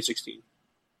Gurley 2016?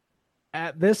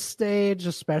 At this stage,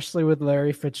 especially with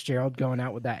Larry Fitzgerald going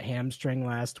out with that hamstring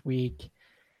last week,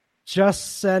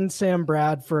 just send Sam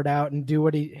Bradford out and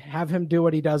have him do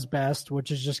what he does best, which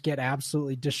is just get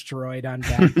absolutely destroyed on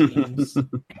bad teams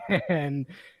and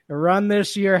run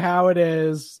this year how it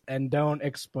is and don't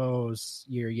expose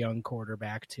your young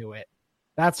quarterback to it.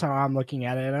 That's how I'm looking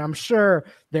at it. And I'm sure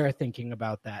they're thinking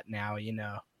about that now,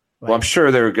 Well, I'm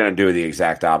sure they were going to do the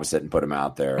exact opposite and put him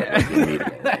out there.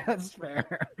 Immediately. That's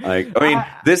fair. Like, I mean,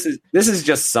 this is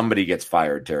just somebody gets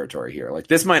fired territory here. Like,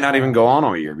 this might not even go on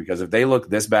all year because if they look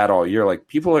this bad all year, like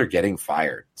people are getting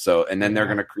fired. So, and then they're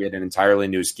going to create an entirely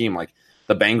new scheme, like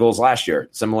the Bengals last year,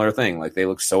 similar thing. Like they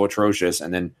looked so atrocious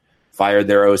and then fired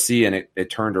their OC and it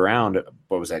turned around.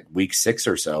 What was that, week 6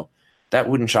 or so? That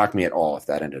wouldn't shock me at all if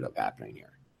that ended up happening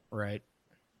here. Right.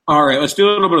 All right, let's do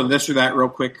a little bit of this or that real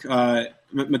quick.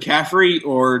 McCaffrey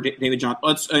or David Johnson?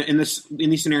 Let's in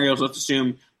these scenarios, let's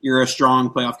assume you're a strong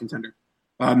playoff contender.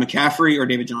 McCaffrey or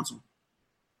David Johnson?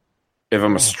 If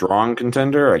I'm a strong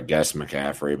contender, I guess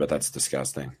McCaffrey, but that's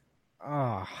disgusting.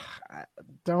 Oh,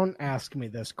 don't ask me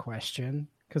this question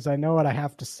because I know what I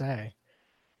have to say.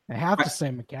 I have to say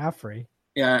McCaffrey.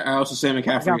 Yeah, I also say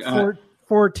McCaffrey. He got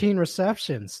 14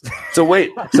 receptions. So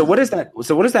wait, so what does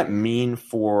that mean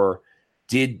for?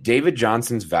 Did David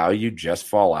Johnson's value just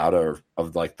fall out of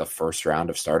like the first round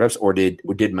of startups, or did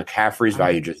McCaffrey's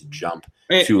value just jump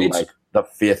to like the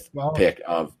 5th pick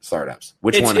of startups?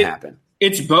 Which one happened?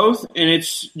 It's both, and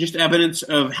it's just evidence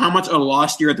of how much a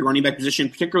lost year at the running back position,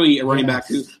 particularly a running back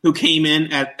who came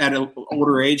in at an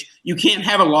older age. You can't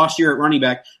have a lost year at running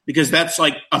back because that's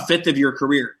like a 5th of your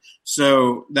career.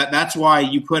 So that's why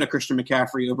you put a Christian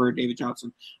McCaffrey over David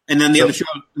Johnson. And then the other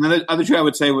two I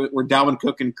would say were Dalvin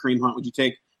Cook and Kareem Hunt. Would you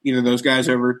take either of those guys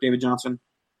over David Johnson?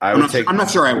 I'm not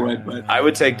sure I would, but I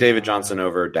would take David Johnson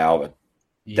over Dalvin.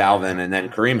 Yeah. Dalvin, and then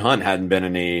Kareem Hunt hadn't been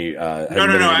any.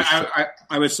 No.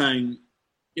 I was saying,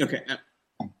 okay.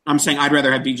 I'm saying I'd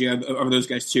rather have DJ over those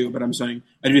guys too, but I'm saying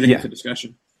I do think it's a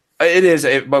discussion. It is,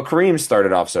 but Kareem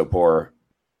started off so poor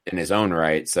in his own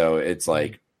right, so it's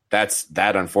like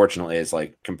that. Unfortunately, is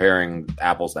like comparing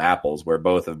apples to apples, where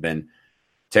both have been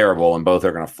terrible and both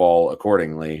are going to fall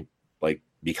accordingly, like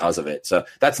because of it. So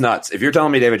that's nuts. If you're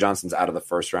telling me David Johnson's out of the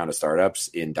first round of startups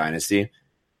in Dynasty,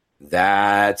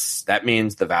 that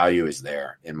means the value is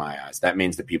there in my eyes. That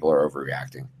means that people are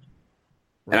overreacting.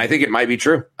 And I think it might be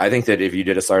true. I think that if you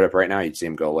did a startup right now, you'd see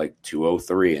him go like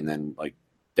 203, and then like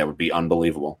that would be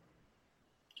unbelievable.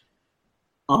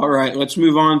 All right, let's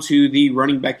move on to the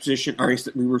running back position. All right,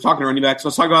 we were talking running backs.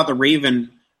 Let's talk about the Ravens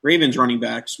running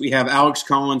backs. We have Alex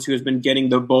Collins, who has been getting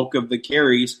the bulk of the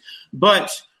carries,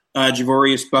 but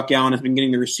Javorius Buck Allen has been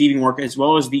getting the receiving work as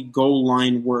well as the goal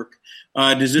line work.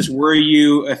 Does this worry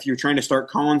you if you're trying to start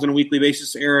Collins on a weekly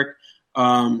basis, Eric?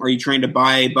 Are you trying to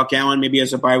buy Buck Allen maybe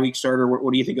as a bye week starter?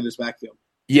 What do you think of this backfield?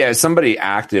 Yeah, somebody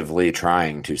actively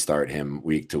trying to start him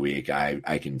week to week.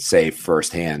 I can say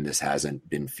firsthand this hasn't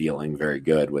been feeling very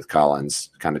good with Collins.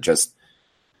 Collins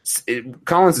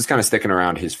is kind of sticking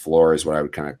around his floor is what I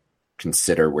would kind of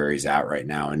consider where he's at right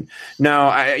now. And no,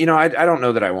 I don't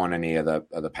know that I want any of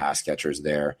the pass catchers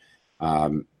there.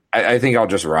 I think I'll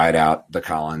just ride out the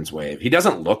Collins wave. He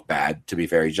doesn't look bad, to be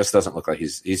fair. He just doesn't look like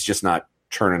he's just not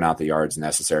churning out the yards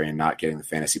necessary and not getting the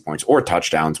fantasy points or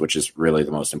touchdowns, which is really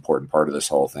the most important part of this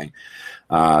whole thing.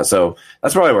 So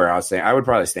that's probably where I was saying I would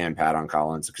probably stand pat on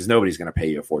Collins because nobody's going to pay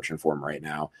you a fortune for him right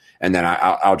now. And then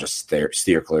I'll just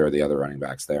steer clear of the other running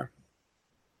backs there.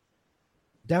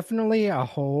 Definitely a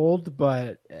hold,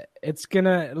 but it's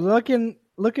gonna looking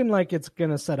like it's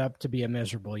gonna set up to be a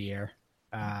miserable year.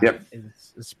 Yep,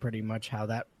 it's pretty much how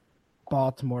that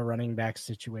Baltimore running back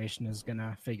situation is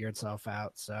gonna figure itself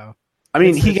out. So I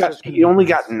mean, he only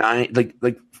got 9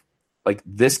 like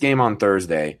this game on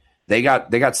Thursday. They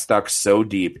got stuck so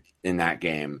deep in that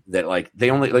game that like they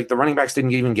only like the running backs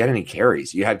didn't even get any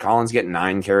carries. You had Collins getting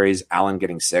 9 carries, Allen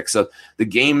getting 6. So the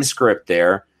game script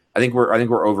there, I think we're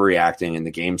overreacting, and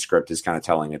the game script is kind of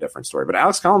telling a different story. But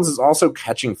Alex Collins is also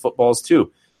catching footballs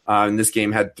too. And this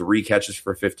game had 3 catches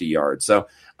for 50 yards. So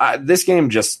this game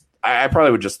I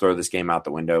probably would just throw this game out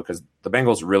the window because the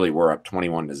Bengals really were up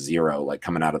 21-0, like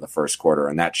coming out of the first quarter,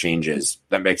 and that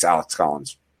makes Alex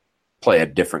Collins play a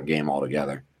different game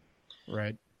altogether.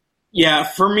 Right. Yeah,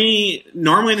 for me,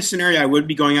 normally in the scenario, I would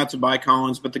be going out to buy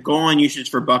Collins, but the goal line usage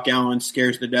for Buck Allen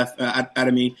scares the death out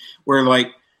of me. Where like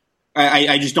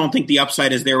I just don't think the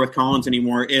upside is there with Collins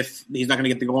anymore if he's not going to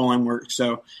get the goal line work.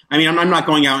 So, I mean, I'm not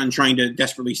going out and trying to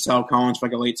desperately sell Collins for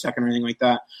like a late second or anything like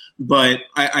that. But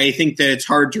I think that it's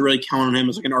hard to really count on him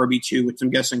as like an RB2, which I'm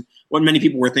guessing what many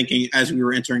people were thinking as we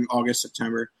were entering August,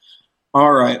 September.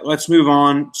 All right, let's move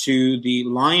on to the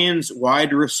Lions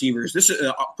wide receivers. This is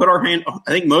put our hand.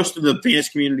 I think most of the fantasy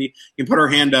community can put our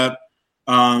hand up.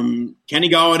 Kenny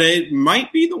Golladay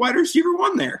might be the wide receiver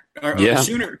 1 there.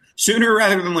 Sooner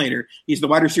rather than later. He's the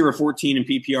wide receiver 14 in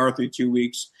PPR through 2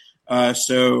 weeks.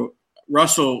 So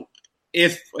Russell,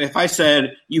 if I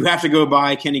said you have to go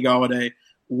buy Kenny Golladay,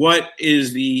 what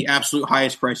is the absolute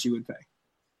highest price you would pay?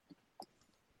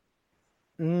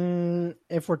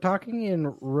 If we're talking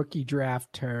in rookie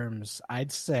draft terms,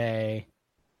 I'd say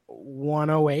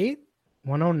 108,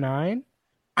 109.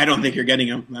 I don't think you're getting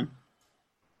him then.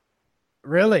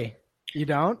 Really? You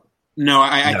don't? No,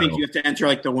 I think you have to enter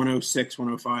like the 106,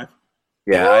 105.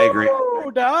 Yeah, I agree. Oh,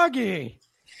 doggy.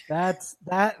 I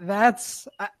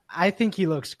think he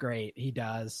looks great. He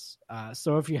does.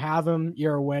 So if you have him,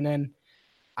 you're winning.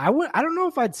 I don't know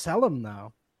if I'd sell him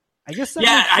though. I guess.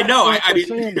 I know. I mean,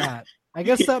 saying that. I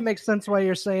guess that makes sense why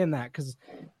you're saying that because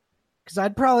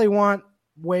I'd probably want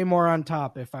way more on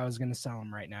top if I was going to sell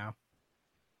him right now.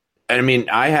 I mean,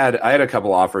 I had a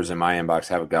couple offers in my inbox.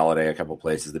 Have Golladay a couple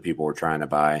places that people were trying to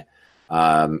buy.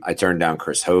 I turned down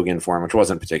Chris Hogan for him, which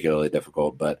wasn't particularly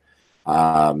difficult, but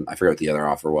I forget what the other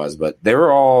offer was. But they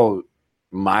were all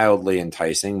mildly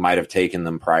enticing. Might have taken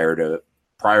them prior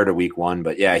to week 1,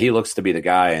 but yeah, he looks to be the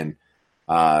guy, and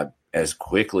as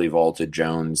quickly vaulted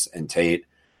Jones and Tate.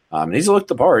 And he's looked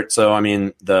the part. So, I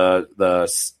mean, the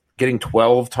getting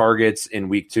 12 targets in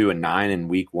week 2 and 9 in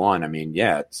week 1. I mean,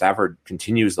 yeah, Stafford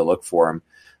continues to look for him.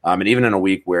 And even in a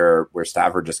week where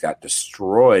Stafford just got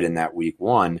destroyed in that week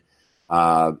 1,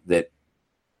 that,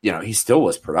 you know, he still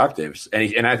was productive. And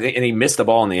he missed the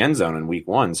ball in the end zone in week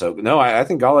 1. So, no, I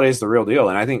think Golladay is the real deal.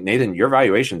 And I think, Nathan, your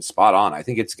valuation's spot on. I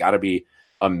think it's got to be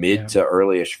a mid to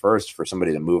early-ish first for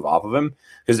somebody to move off of him.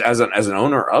 Because as an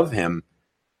owner of him,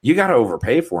 you got to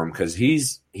overpay for him because he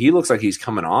looks like he's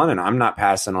coming on, and I'm not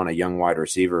passing on a young wide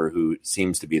receiver who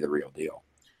seems to be the real deal.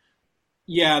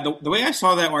 Yeah, the way I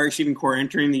saw that wide receiving core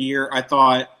entering the year, I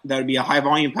thought that would be a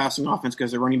high-volume passing offense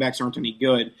because the running backs aren't any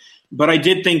good. But I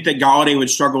did think that Golladay would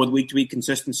struggle with week-to-week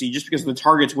consistency just because the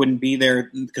targets wouldn't be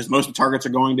there because most of the targets are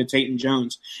going to Tate and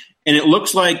Jones. And it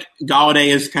looks like Golladay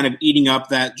is kind of eating up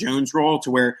that Jones role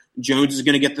to where Jones is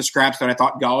going to get the scraps that I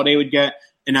thought Golladay would get,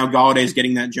 and now Golladay is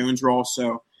getting that Jones role.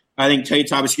 So I think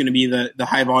Tate's obviously going to be the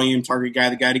high-volume target guy,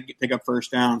 the guy to pick up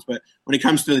first downs. But when it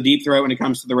comes to the deep threat, when it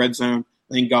comes to the red zone,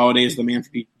 I think Golladay is the man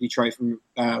for Detroit from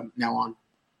now on.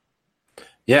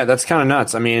 Yeah, that's kind of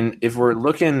nuts. I mean, if we're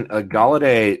looking,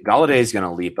 Golladay is going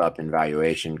to leap up in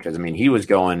valuation because, I mean,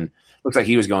 looks like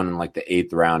he was going in like the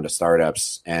 8th round of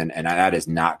startups, and that is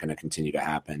not going to continue to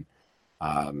happen.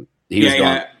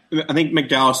 I think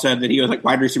McDowell said that he was like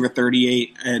wide receiver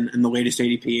 38 in the latest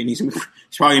ADP, and he's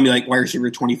probably going to be like wide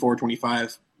receiver 24,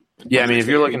 25. Yeah, I mean, if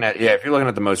you're looking at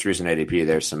the most recent ADP,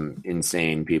 there's some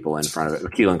insane people in front of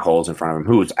it. Keelan Cole's in front of him,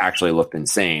 who's actually looked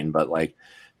insane, but like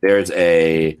there's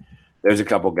a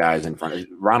couple guys in front of him.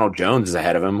 Ronald Jones is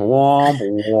ahead of him.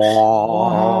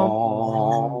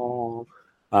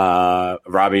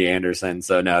 Robbie Anderson.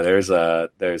 So no,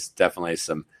 there's definitely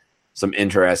some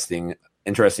interesting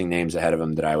names ahead of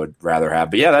him that I would rather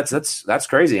have. But yeah, that's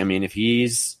crazy. I mean, if he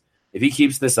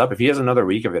keeps this up, if he has another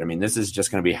week of it, I mean, this is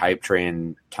just going to be hype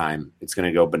train time. It's going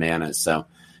to go bananas. So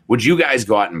Would you guys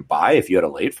go out and buy if you had a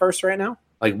late first right now?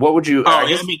 Like, what would you?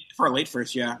 I mean, for a late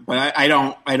first, yeah, but I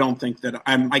don't think that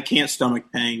I can't stomach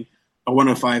paying a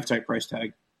 105 type price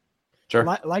tag. Sure.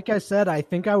 Like I said, I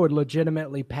think I would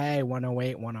legitimately pay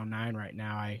 108, 109 right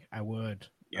now. I would.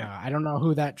 Yeah. I don't know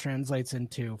who that translates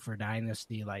into for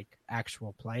Dynasty, like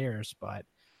actual players, but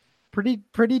pretty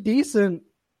decent.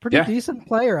 Decent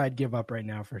player I'd give up right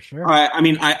now for sure. I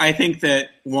mean, I think that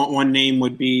one name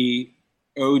would be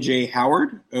O.J.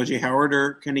 Howard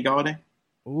or Kenny Golladay.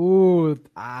 Ooh,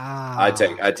 I'd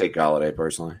take Golladay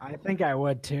personally. I think I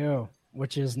would too,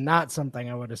 which is not something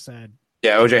I would have said.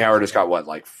 Yeah, O.J. Howard has got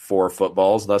like 4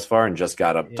 footballs thus far and just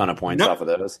got a ton of points off of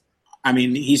those. I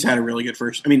mean, he's had a really good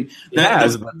first. I mean,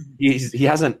 he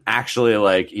hasn't actually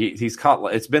like he's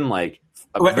caught. It's been like.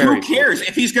 Who cares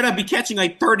if he's going to be catching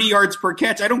like 30 yards per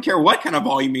catch? I don't care what kind of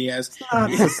volume he has.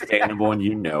 It's sustainable, and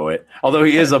you know it. Although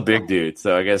he is a big dude,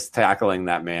 so I guess tackling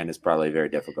that man is probably very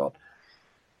difficult.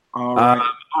 All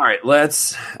right,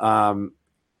 let's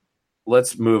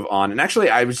move on. And actually,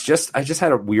 I just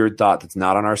had a weird thought that's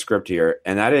not on our script here,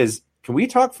 and that is, can we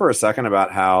talk for a second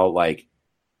about how like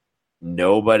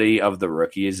nobody of the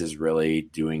rookies is really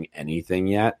doing anything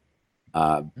yet?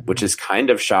 Which is kind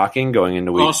of shocking going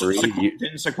into week 3.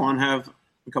 Didn't Saquon have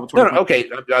a couple? No, okay.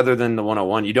 Other than the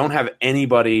 101, you don't have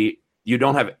anybody. You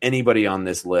don't have anybody on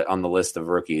this on the list of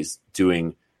rookies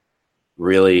doing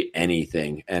really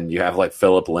anything, and you have like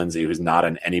Phillip Lindsay, who's not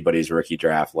in anybody's rookie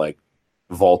draft, like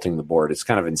vaulting the board. It's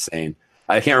kind of insane.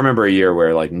 I can't remember a year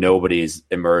where like nobody's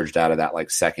emerged out of that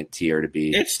like second tier to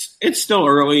be. It's still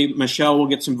early. Michelle will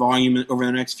get some volume over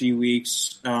the next few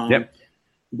weeks. Yep.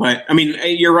 But, I mean,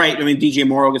 you're right. I mean, DJ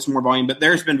Moore will get some more volume, but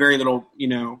there's been very little,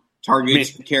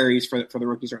 targets, carries for the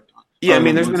rookies right now. Yeah, I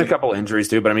mean, there's been a couple injuries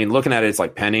too, but I mean, looking at it, it's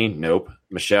like Penny, nope.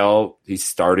 Michelle, he's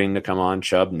starting to come on.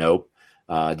 Chubb, nope.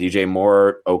 DJ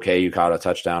Moore, okay, you caught a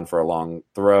touchdown for a long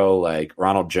throw. Like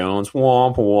Ronald Jones,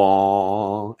 womp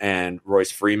womp, and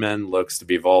Royce Freeman looks to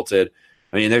be vaulted.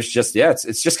 I mean, there's just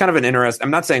it's just kind of an interest.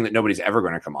 I'm not saying that nobody's ever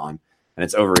going to come on, and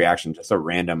it's overreaction. Just a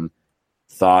random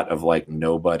thought of like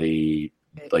nobody.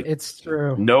 Like it's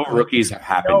true. No rookies have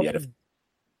happened yet.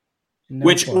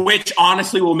 Which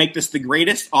honestly will make this the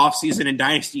greatest offseason in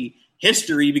Dynasty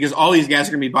history because all these guys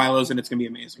are going to be buy lows and it's going to be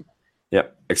amazing.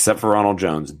 Yep, except for Ronald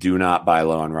Jones. Do not buy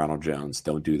low on Ronald Jones.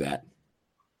 Don't do that.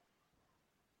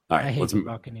 All right, I hate the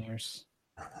Buccaneers.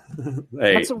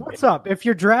 Hey, what's up? If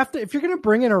you're going to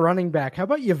bring in a running back, how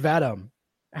about you vet him?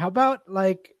 How about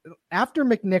like after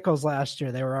McNichols last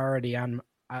year, they were already on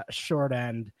short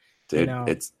end. Dude,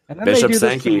 it's and then Bishop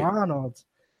Sankey. Ronald.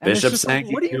 Bishop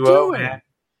Sankey. What are you doing? Man.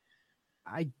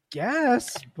 I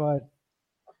guess, but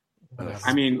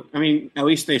I mean, at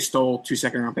least they stole 2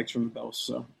 second-round picks from the Bills,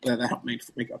 so that helped make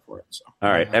up for it. So all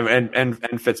right, and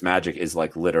Fitzmagic is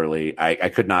like literally. I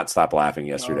could not stop laughing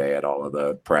yesterday at all of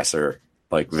the presser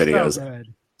like videos.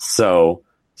 So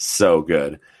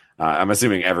good. I'm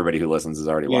assuming everybody who listens has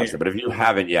already watched it, but if you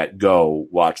haven't yet, go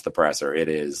watch the presser. It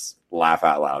is laugh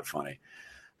out loud funny.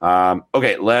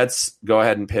 Okay, let's go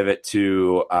ahead and pivot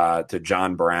to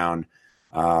John Brown.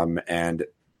 And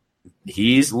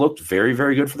he's looked very,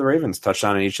 very good for the Ravens.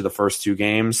 Touchdown in each of the first 2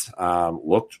 games.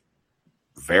 Looked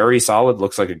very solid.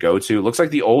 Looks like a go-to. Looks like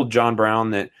the old John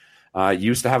Brown that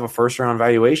used to have a first-round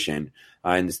valuation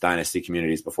in this dynasty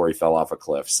communities before he fell off a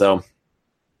cliff. So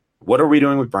what are we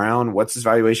doing with Brown? What's his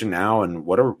valuation now? And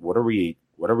what are we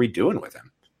doing with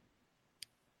him?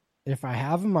 If I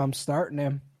have him, I'm starting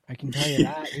him. I can tell you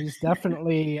that. He's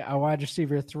definitely a wide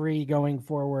receiver 3 going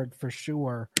forward for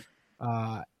sure.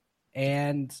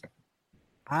 And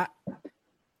I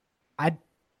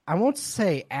won't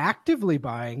say actively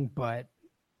buying, but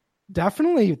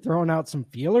definitely throwing out some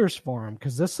feelers for him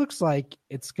because this looks like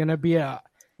it's going to be it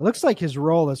looks like his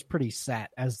role is pretty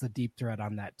set as the deep threat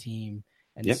on that team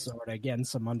and sort of getting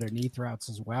some underneath routes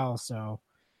as well. So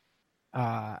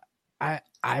I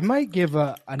might give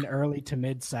an early to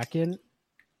mid second.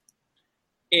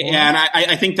 Yeah, and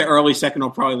I think the early second will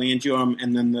probably land you him,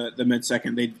 and then the mid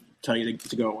second they tell you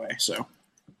to go away. So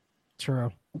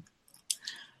true.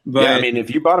 But yeah, I mean,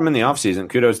 if you bought him in the offseason,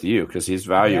 kudos to you because his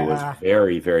value was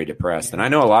very, very depressed. And I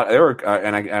know a lot. There were,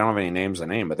 and I don't have any names to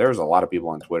name, but there was a lot of people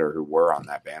on Twitter who were on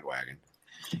that bandwagon.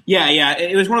 Yeah.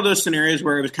 It was one of those scenarios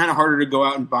where it was kind of harder to go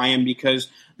out and buy him because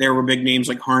there were big names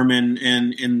like Harmon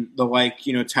and the like,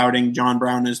 touting John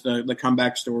Brown as the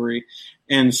comeback story.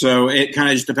 And so it kind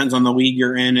of just depends on the league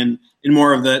you're in. And in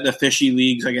more of the fishy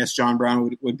leagues, I guess John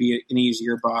Brown would be an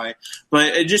easier buy.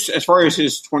 But just as far as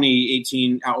his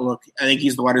 2018 outlook, I think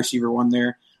he's the wide receiver 1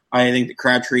 there. I think that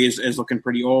Crabtree is looking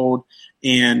pretty old.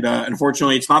 And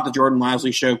unfortunately, it's not the Jordan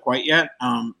Lasley show quite yet.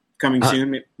 coming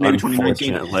soon, maybe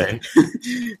 2019.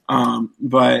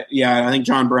 But yeah, I think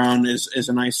John Brown is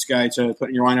a nice guy to put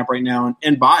in your lineup right now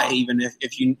and buy, even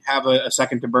if you have a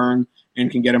second to burn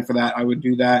and can get him for that. I would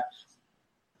do that.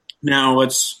 Now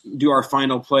let's do our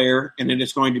final player, and it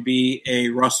is going to be a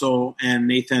Russell and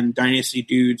Nathan Dynasty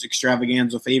Dudes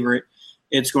extravaganza favorite.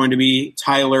 It's going to be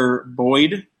Tyler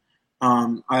Boyd.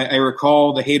 I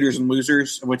recall the haters and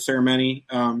losers, of which there are many,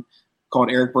 called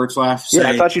Eric Bertzlaff. Yeah,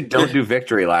 I thought you don't do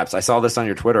victory laps. I saw this on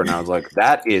your Twitter, and I was like,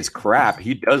 that is crap.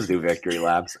 He does do victory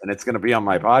laps, and it's going to be on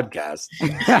my podcast.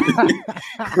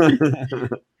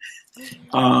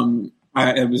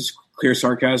 It was clear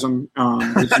sarcasm.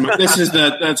 This is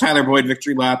the Tyler Boyd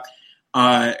victory lap.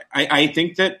 I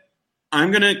think that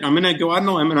I'm gonna go out on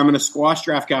a limb, and I'm gonna squash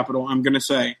draft capital. I'm gonna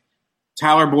say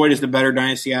Tyler Boyd is the better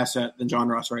dynasty asset than John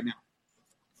Ross right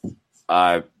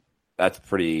now.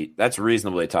 That's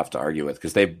reasonably tough to argue with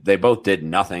because they both did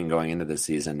nothing going into this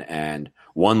season, and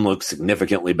one looks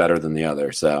significantly better than the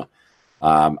other. So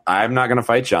I'm not going to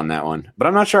fight you on that one, but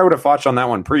I'm not sure I would have fought you on that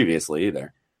one previously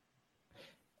either.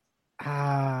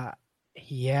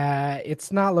 Yeah,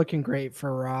 it's not looking great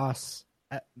for Ross.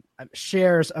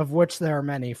 Shares, of which there are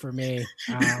many for me.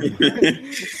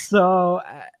 So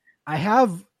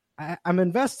I'm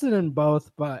invested in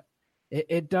both, but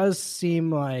it does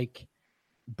seem like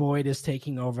Boyd is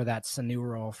taking over that Sanu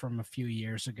role from a few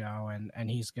years ago, and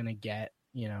he's going to get,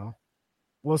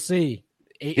 we'll see.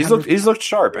 He's looked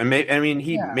sharp, and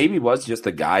maybe was just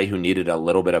a guy who needed a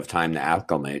little bit of time to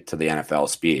acclimate to the NFL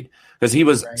speed because he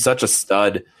was such a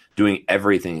stud doing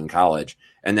everything in college,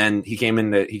 and then he came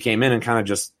in and kind of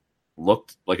just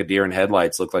looked like a deer in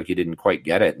headlights, looked like he didn't quite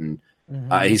get it, and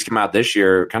he's come out this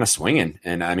year kind of swinging,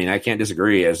 and I can't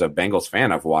disagree. As a Bengals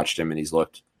fan, I've watched him, and he's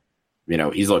looked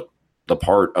the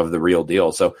part of the real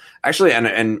deal. So actually,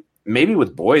 and maybe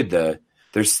with Boyd,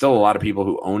 there's still a lot of people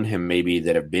who own him maybe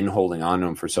that have been holding on to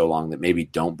him for so long that maybe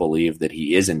don't believe that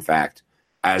he is in fact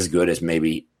as good as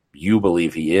maybe you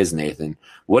believe he is, Nathan.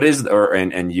 What is,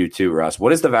 and you too, Russ,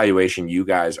 what is the valuation you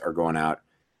guys are going out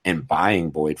and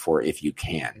buying Boyd for if you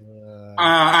can?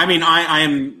 I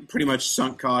am pretty much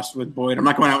sunk cost with Boyd. I'm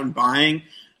not going out and buying.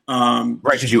 Right,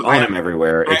 because you own him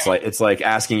everywhere. It's like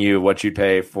asking you what you'd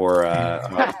pay for.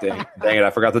 Dang it, I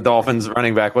forgot the Dolphins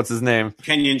running back. What's his name?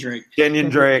 Kenyon Drake.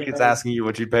 It's asking you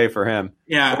what you'd pay for him.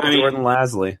 Yeah, Jordan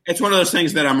Lasley. It's one of those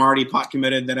things that I'm already pot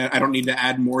committed that I don't need to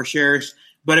add more shares.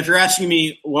 But if you're asking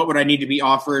me what would I need to be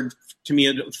offered to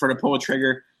me for to pull a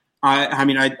trigger,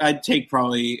 I'd take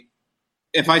probably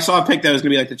if I saw a pick that was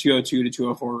going to be like the 202 to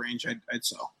 204 range, I'd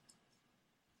sell.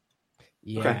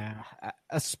 Yeah,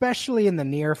 especially in the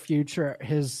near future,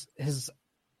 his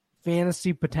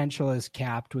fantasy potential is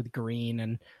capped with Green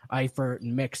and Eifert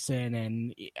and Mixon,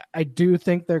 and I do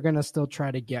think they're going to still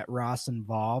try to get Ross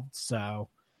involved. So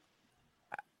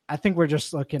I think we're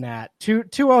just looking at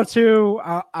 202.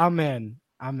 I'm in.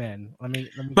 Let me.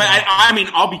 But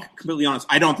I'll be completely honest.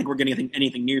 I don't think we're getting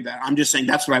anything near that. I'm just saying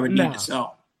that's what I would need to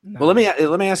sell. No. Well,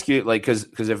 let me ask you, like, because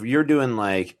if you're doing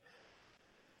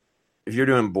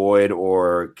Boyd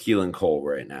or Keelan Cole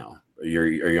right now, are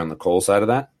you on the Cole side of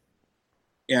that?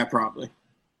 Yeah, probably.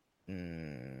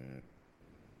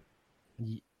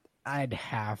 I'd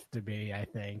have to be, I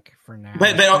think, for now.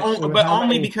 But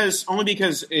only because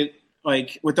it,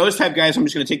 like, with those type guys, I'm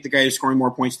just going to take the guy who's scoring more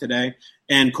points today,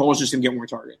 and Cole's just going to get more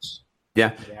targets.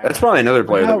 Yeah, that's probably another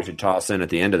player that we should toss in at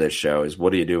the end of this show is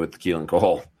what do you do with Keelan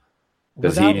Cole?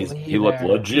 Because he looked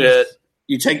legit.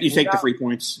 You take the free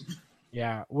points.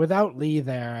 Yeah, without Lee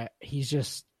there, he's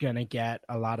just gonna get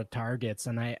a lot of targets,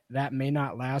 and that may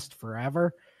not last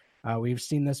forever. We've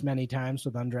seen this many times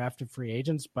with undrafted free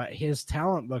agents, but his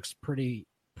talent looks pretty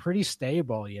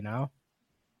stable, Yep,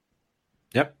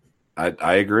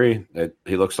 I agree.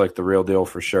 He looks like the real deal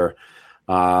for sure.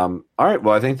 All right,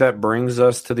 well, I think that brings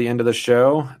us to the end of the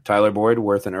show. Tyler Boyd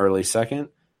worth an early second.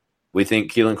 We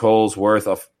think Keelan Cole's worth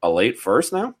a late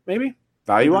first now, maybe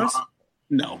value-wise.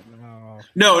 No.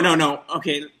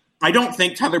 Okay, I don't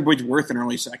think Tyler Boyd's worth an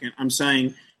early second. I'm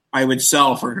saying I would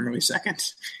sell for an early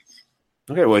second.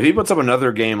 Okay, well, if he puts up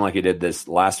another game like he did this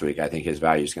last week, I think his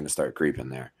value is going to start creeping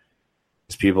there.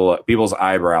 Because people's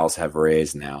eyebrows have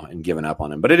raised now and given up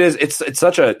on him. But it's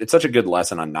such a good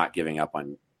lesson on not giving up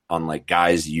on like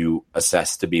guys you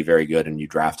assess to be very good and you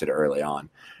drafted early on.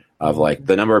 Of like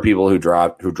the number of people who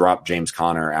dropped James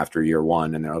Conner after year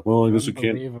one, and they're like, well, I guess we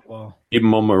can't keep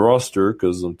him on my roster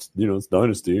because it's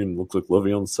dynasty and it looks like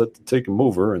Le'Veon's set to take him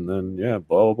over, and then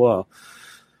blah blah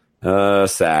blah.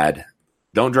 Sad.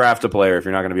 Don't draft a player if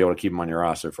you're not going to be able to keep him on your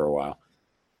roster for a while.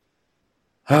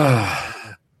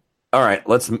 All right,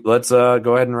 let's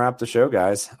go ahead and wrap the show,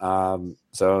 guys.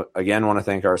 So again, want to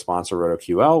thank our sponsor,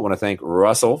 RotoQL. Want to thank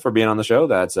Russell for being on the show.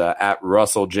 That's at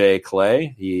Russell J.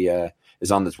 Clay. He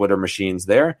is on the Twitter machines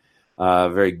there.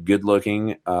 Very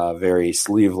good-looking, very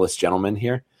sleeveless gentleman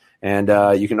here. And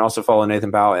you can also follow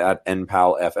Nathan Powell at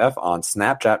NPowellFF on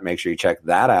Snapchat. Make sure you check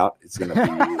that out. It's going to be...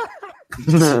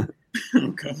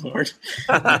 Oh, good Lord.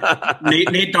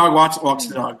 Nate Dog walks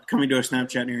the dog. Coming to a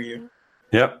Snapchat near you.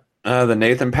 Yep. The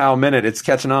Nathan Powell Minute. It's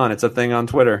catching on. It's a thing on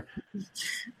Twitter.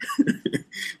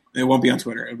 It won't be on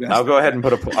Twitter. I'll go ahead and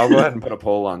put a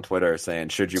poll on Twitter saying,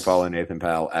 should you follow Nathan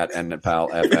Powell at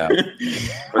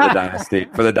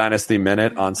NPowellFF for the Dynasty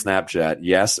Minute on Snapchat?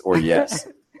 Yes or yes.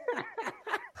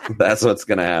 That's what's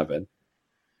going to happen.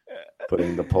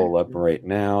 Putting the poll up right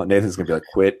now. Nathan's going to be like,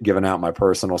 quit giving out my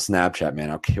personal Snapchat,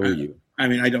 man. I'll kill you. I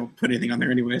mean, I don't put anything on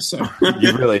there anyway, so.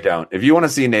 You really don't. If you want to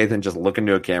see Nathan just look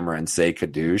into a camera and say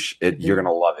kadoosh, you're going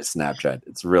to love his Snapchat.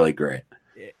 It's really great.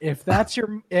 If that's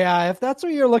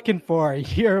what you're looking for,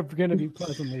 you're going to be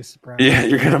pleasantly surprised. Yeah,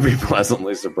 you're going to be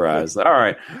pleasantly surprised. All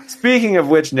right. Speaking of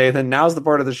which, Nathan, now's the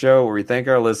part of the show where we thank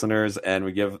our listeners and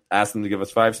we ask them to give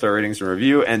us 5-star ratings and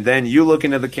review, and then you look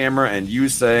into the camera and you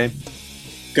say,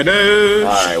 kadoosh.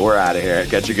 All right, we're out of here.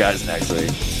 Catch you guys next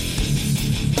week.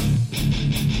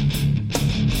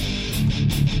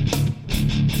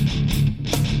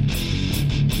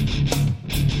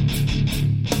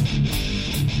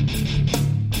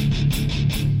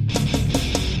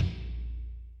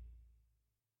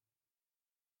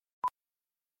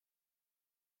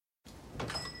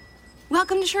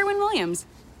 Welcome to Sherwin-Williams.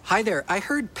 Hi there. I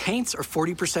heard paints are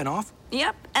 40% off.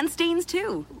 Yep, and stains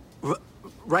too.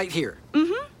 Right here.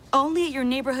 Mm-hmm. Only at your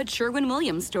neighborhood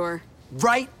Sherwin-Williams store.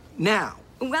 Right now.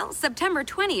 Well, September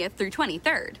 20th through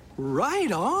 23rd.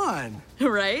 Right on.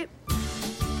 Right?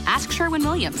 Ask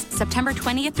Sherwin-Williams, September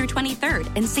 20th through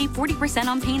 23rd, and save 40%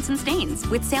 on paints and stains,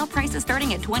 with sale prices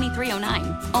starting at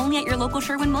 $23.09. Only at your local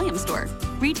Sherwin-Williams store.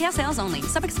 Retail sales only.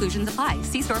 Sub-exclusions apply.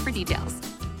 See store for details.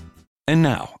 And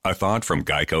now, a thought from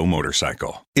Geico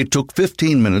Motorcycle. It took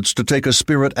 15 minutes to take a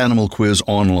spirit animal quiz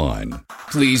online.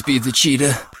 Please be the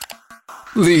cheetah.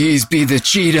 Please be the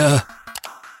cheetah.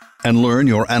 And learn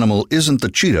your animal isn't the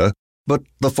cheetah, but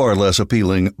the far less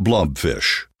appealing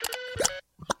blobfish.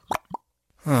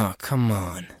 Oh, come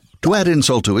on. To add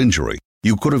insult to injury,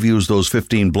 you could have used those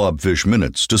 15 blobfish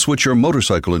minutes to switch your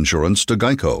motorcycle insurance to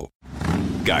Geico.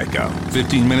 Geico.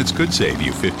 15 minutes could save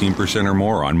you 15% or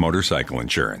more on motorcycle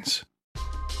insurance.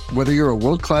 Whether you're a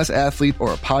world-class athlete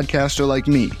or a podcaster like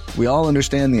me, we all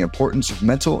understand the importance of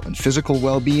mental and physical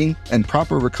well-being and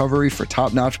proper recovery for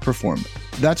top-notch performance.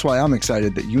 That's why I'm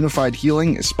excited that Unified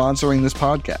Healing is sponsoring this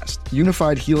podcast.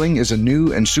 Unified Healing is a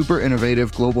new and super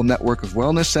innovative global network of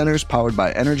wellness centers powered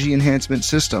by Energy Enhancement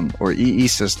System, or EE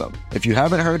System. If you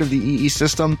haven't heard of the EE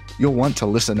System, you'll want to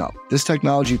listen up. This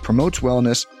technology promotes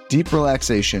wellness, deep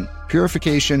relaxation,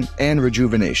 purification, and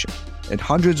rejuvenation. At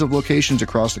hundreds of locations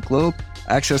across the globe,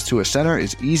 access to a center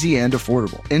is easy and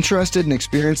affordable. Interested in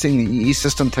experiencing the EE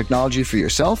System technology for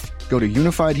yourself? Go to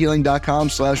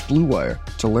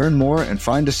unifiedhealing.com/bluewire to learn more and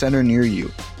find a center near you.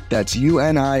 That's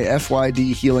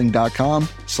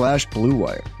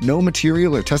unifydhealing.com/bluewire. No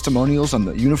material or testimonials on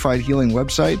the Unified Healing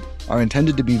website are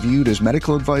intended to be viewed as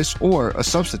medical advice or a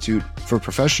substitute for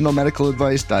professional medical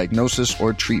advice, diagnosis,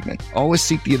 or treatment. Always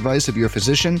seek the advice of your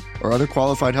physician or other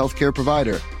qualified healthcare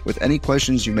provider with any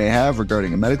questions you may have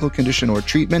regarding a medical condition or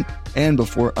treatment and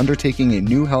before undertaking a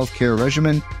new healthcare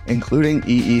regimen, including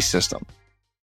EE System.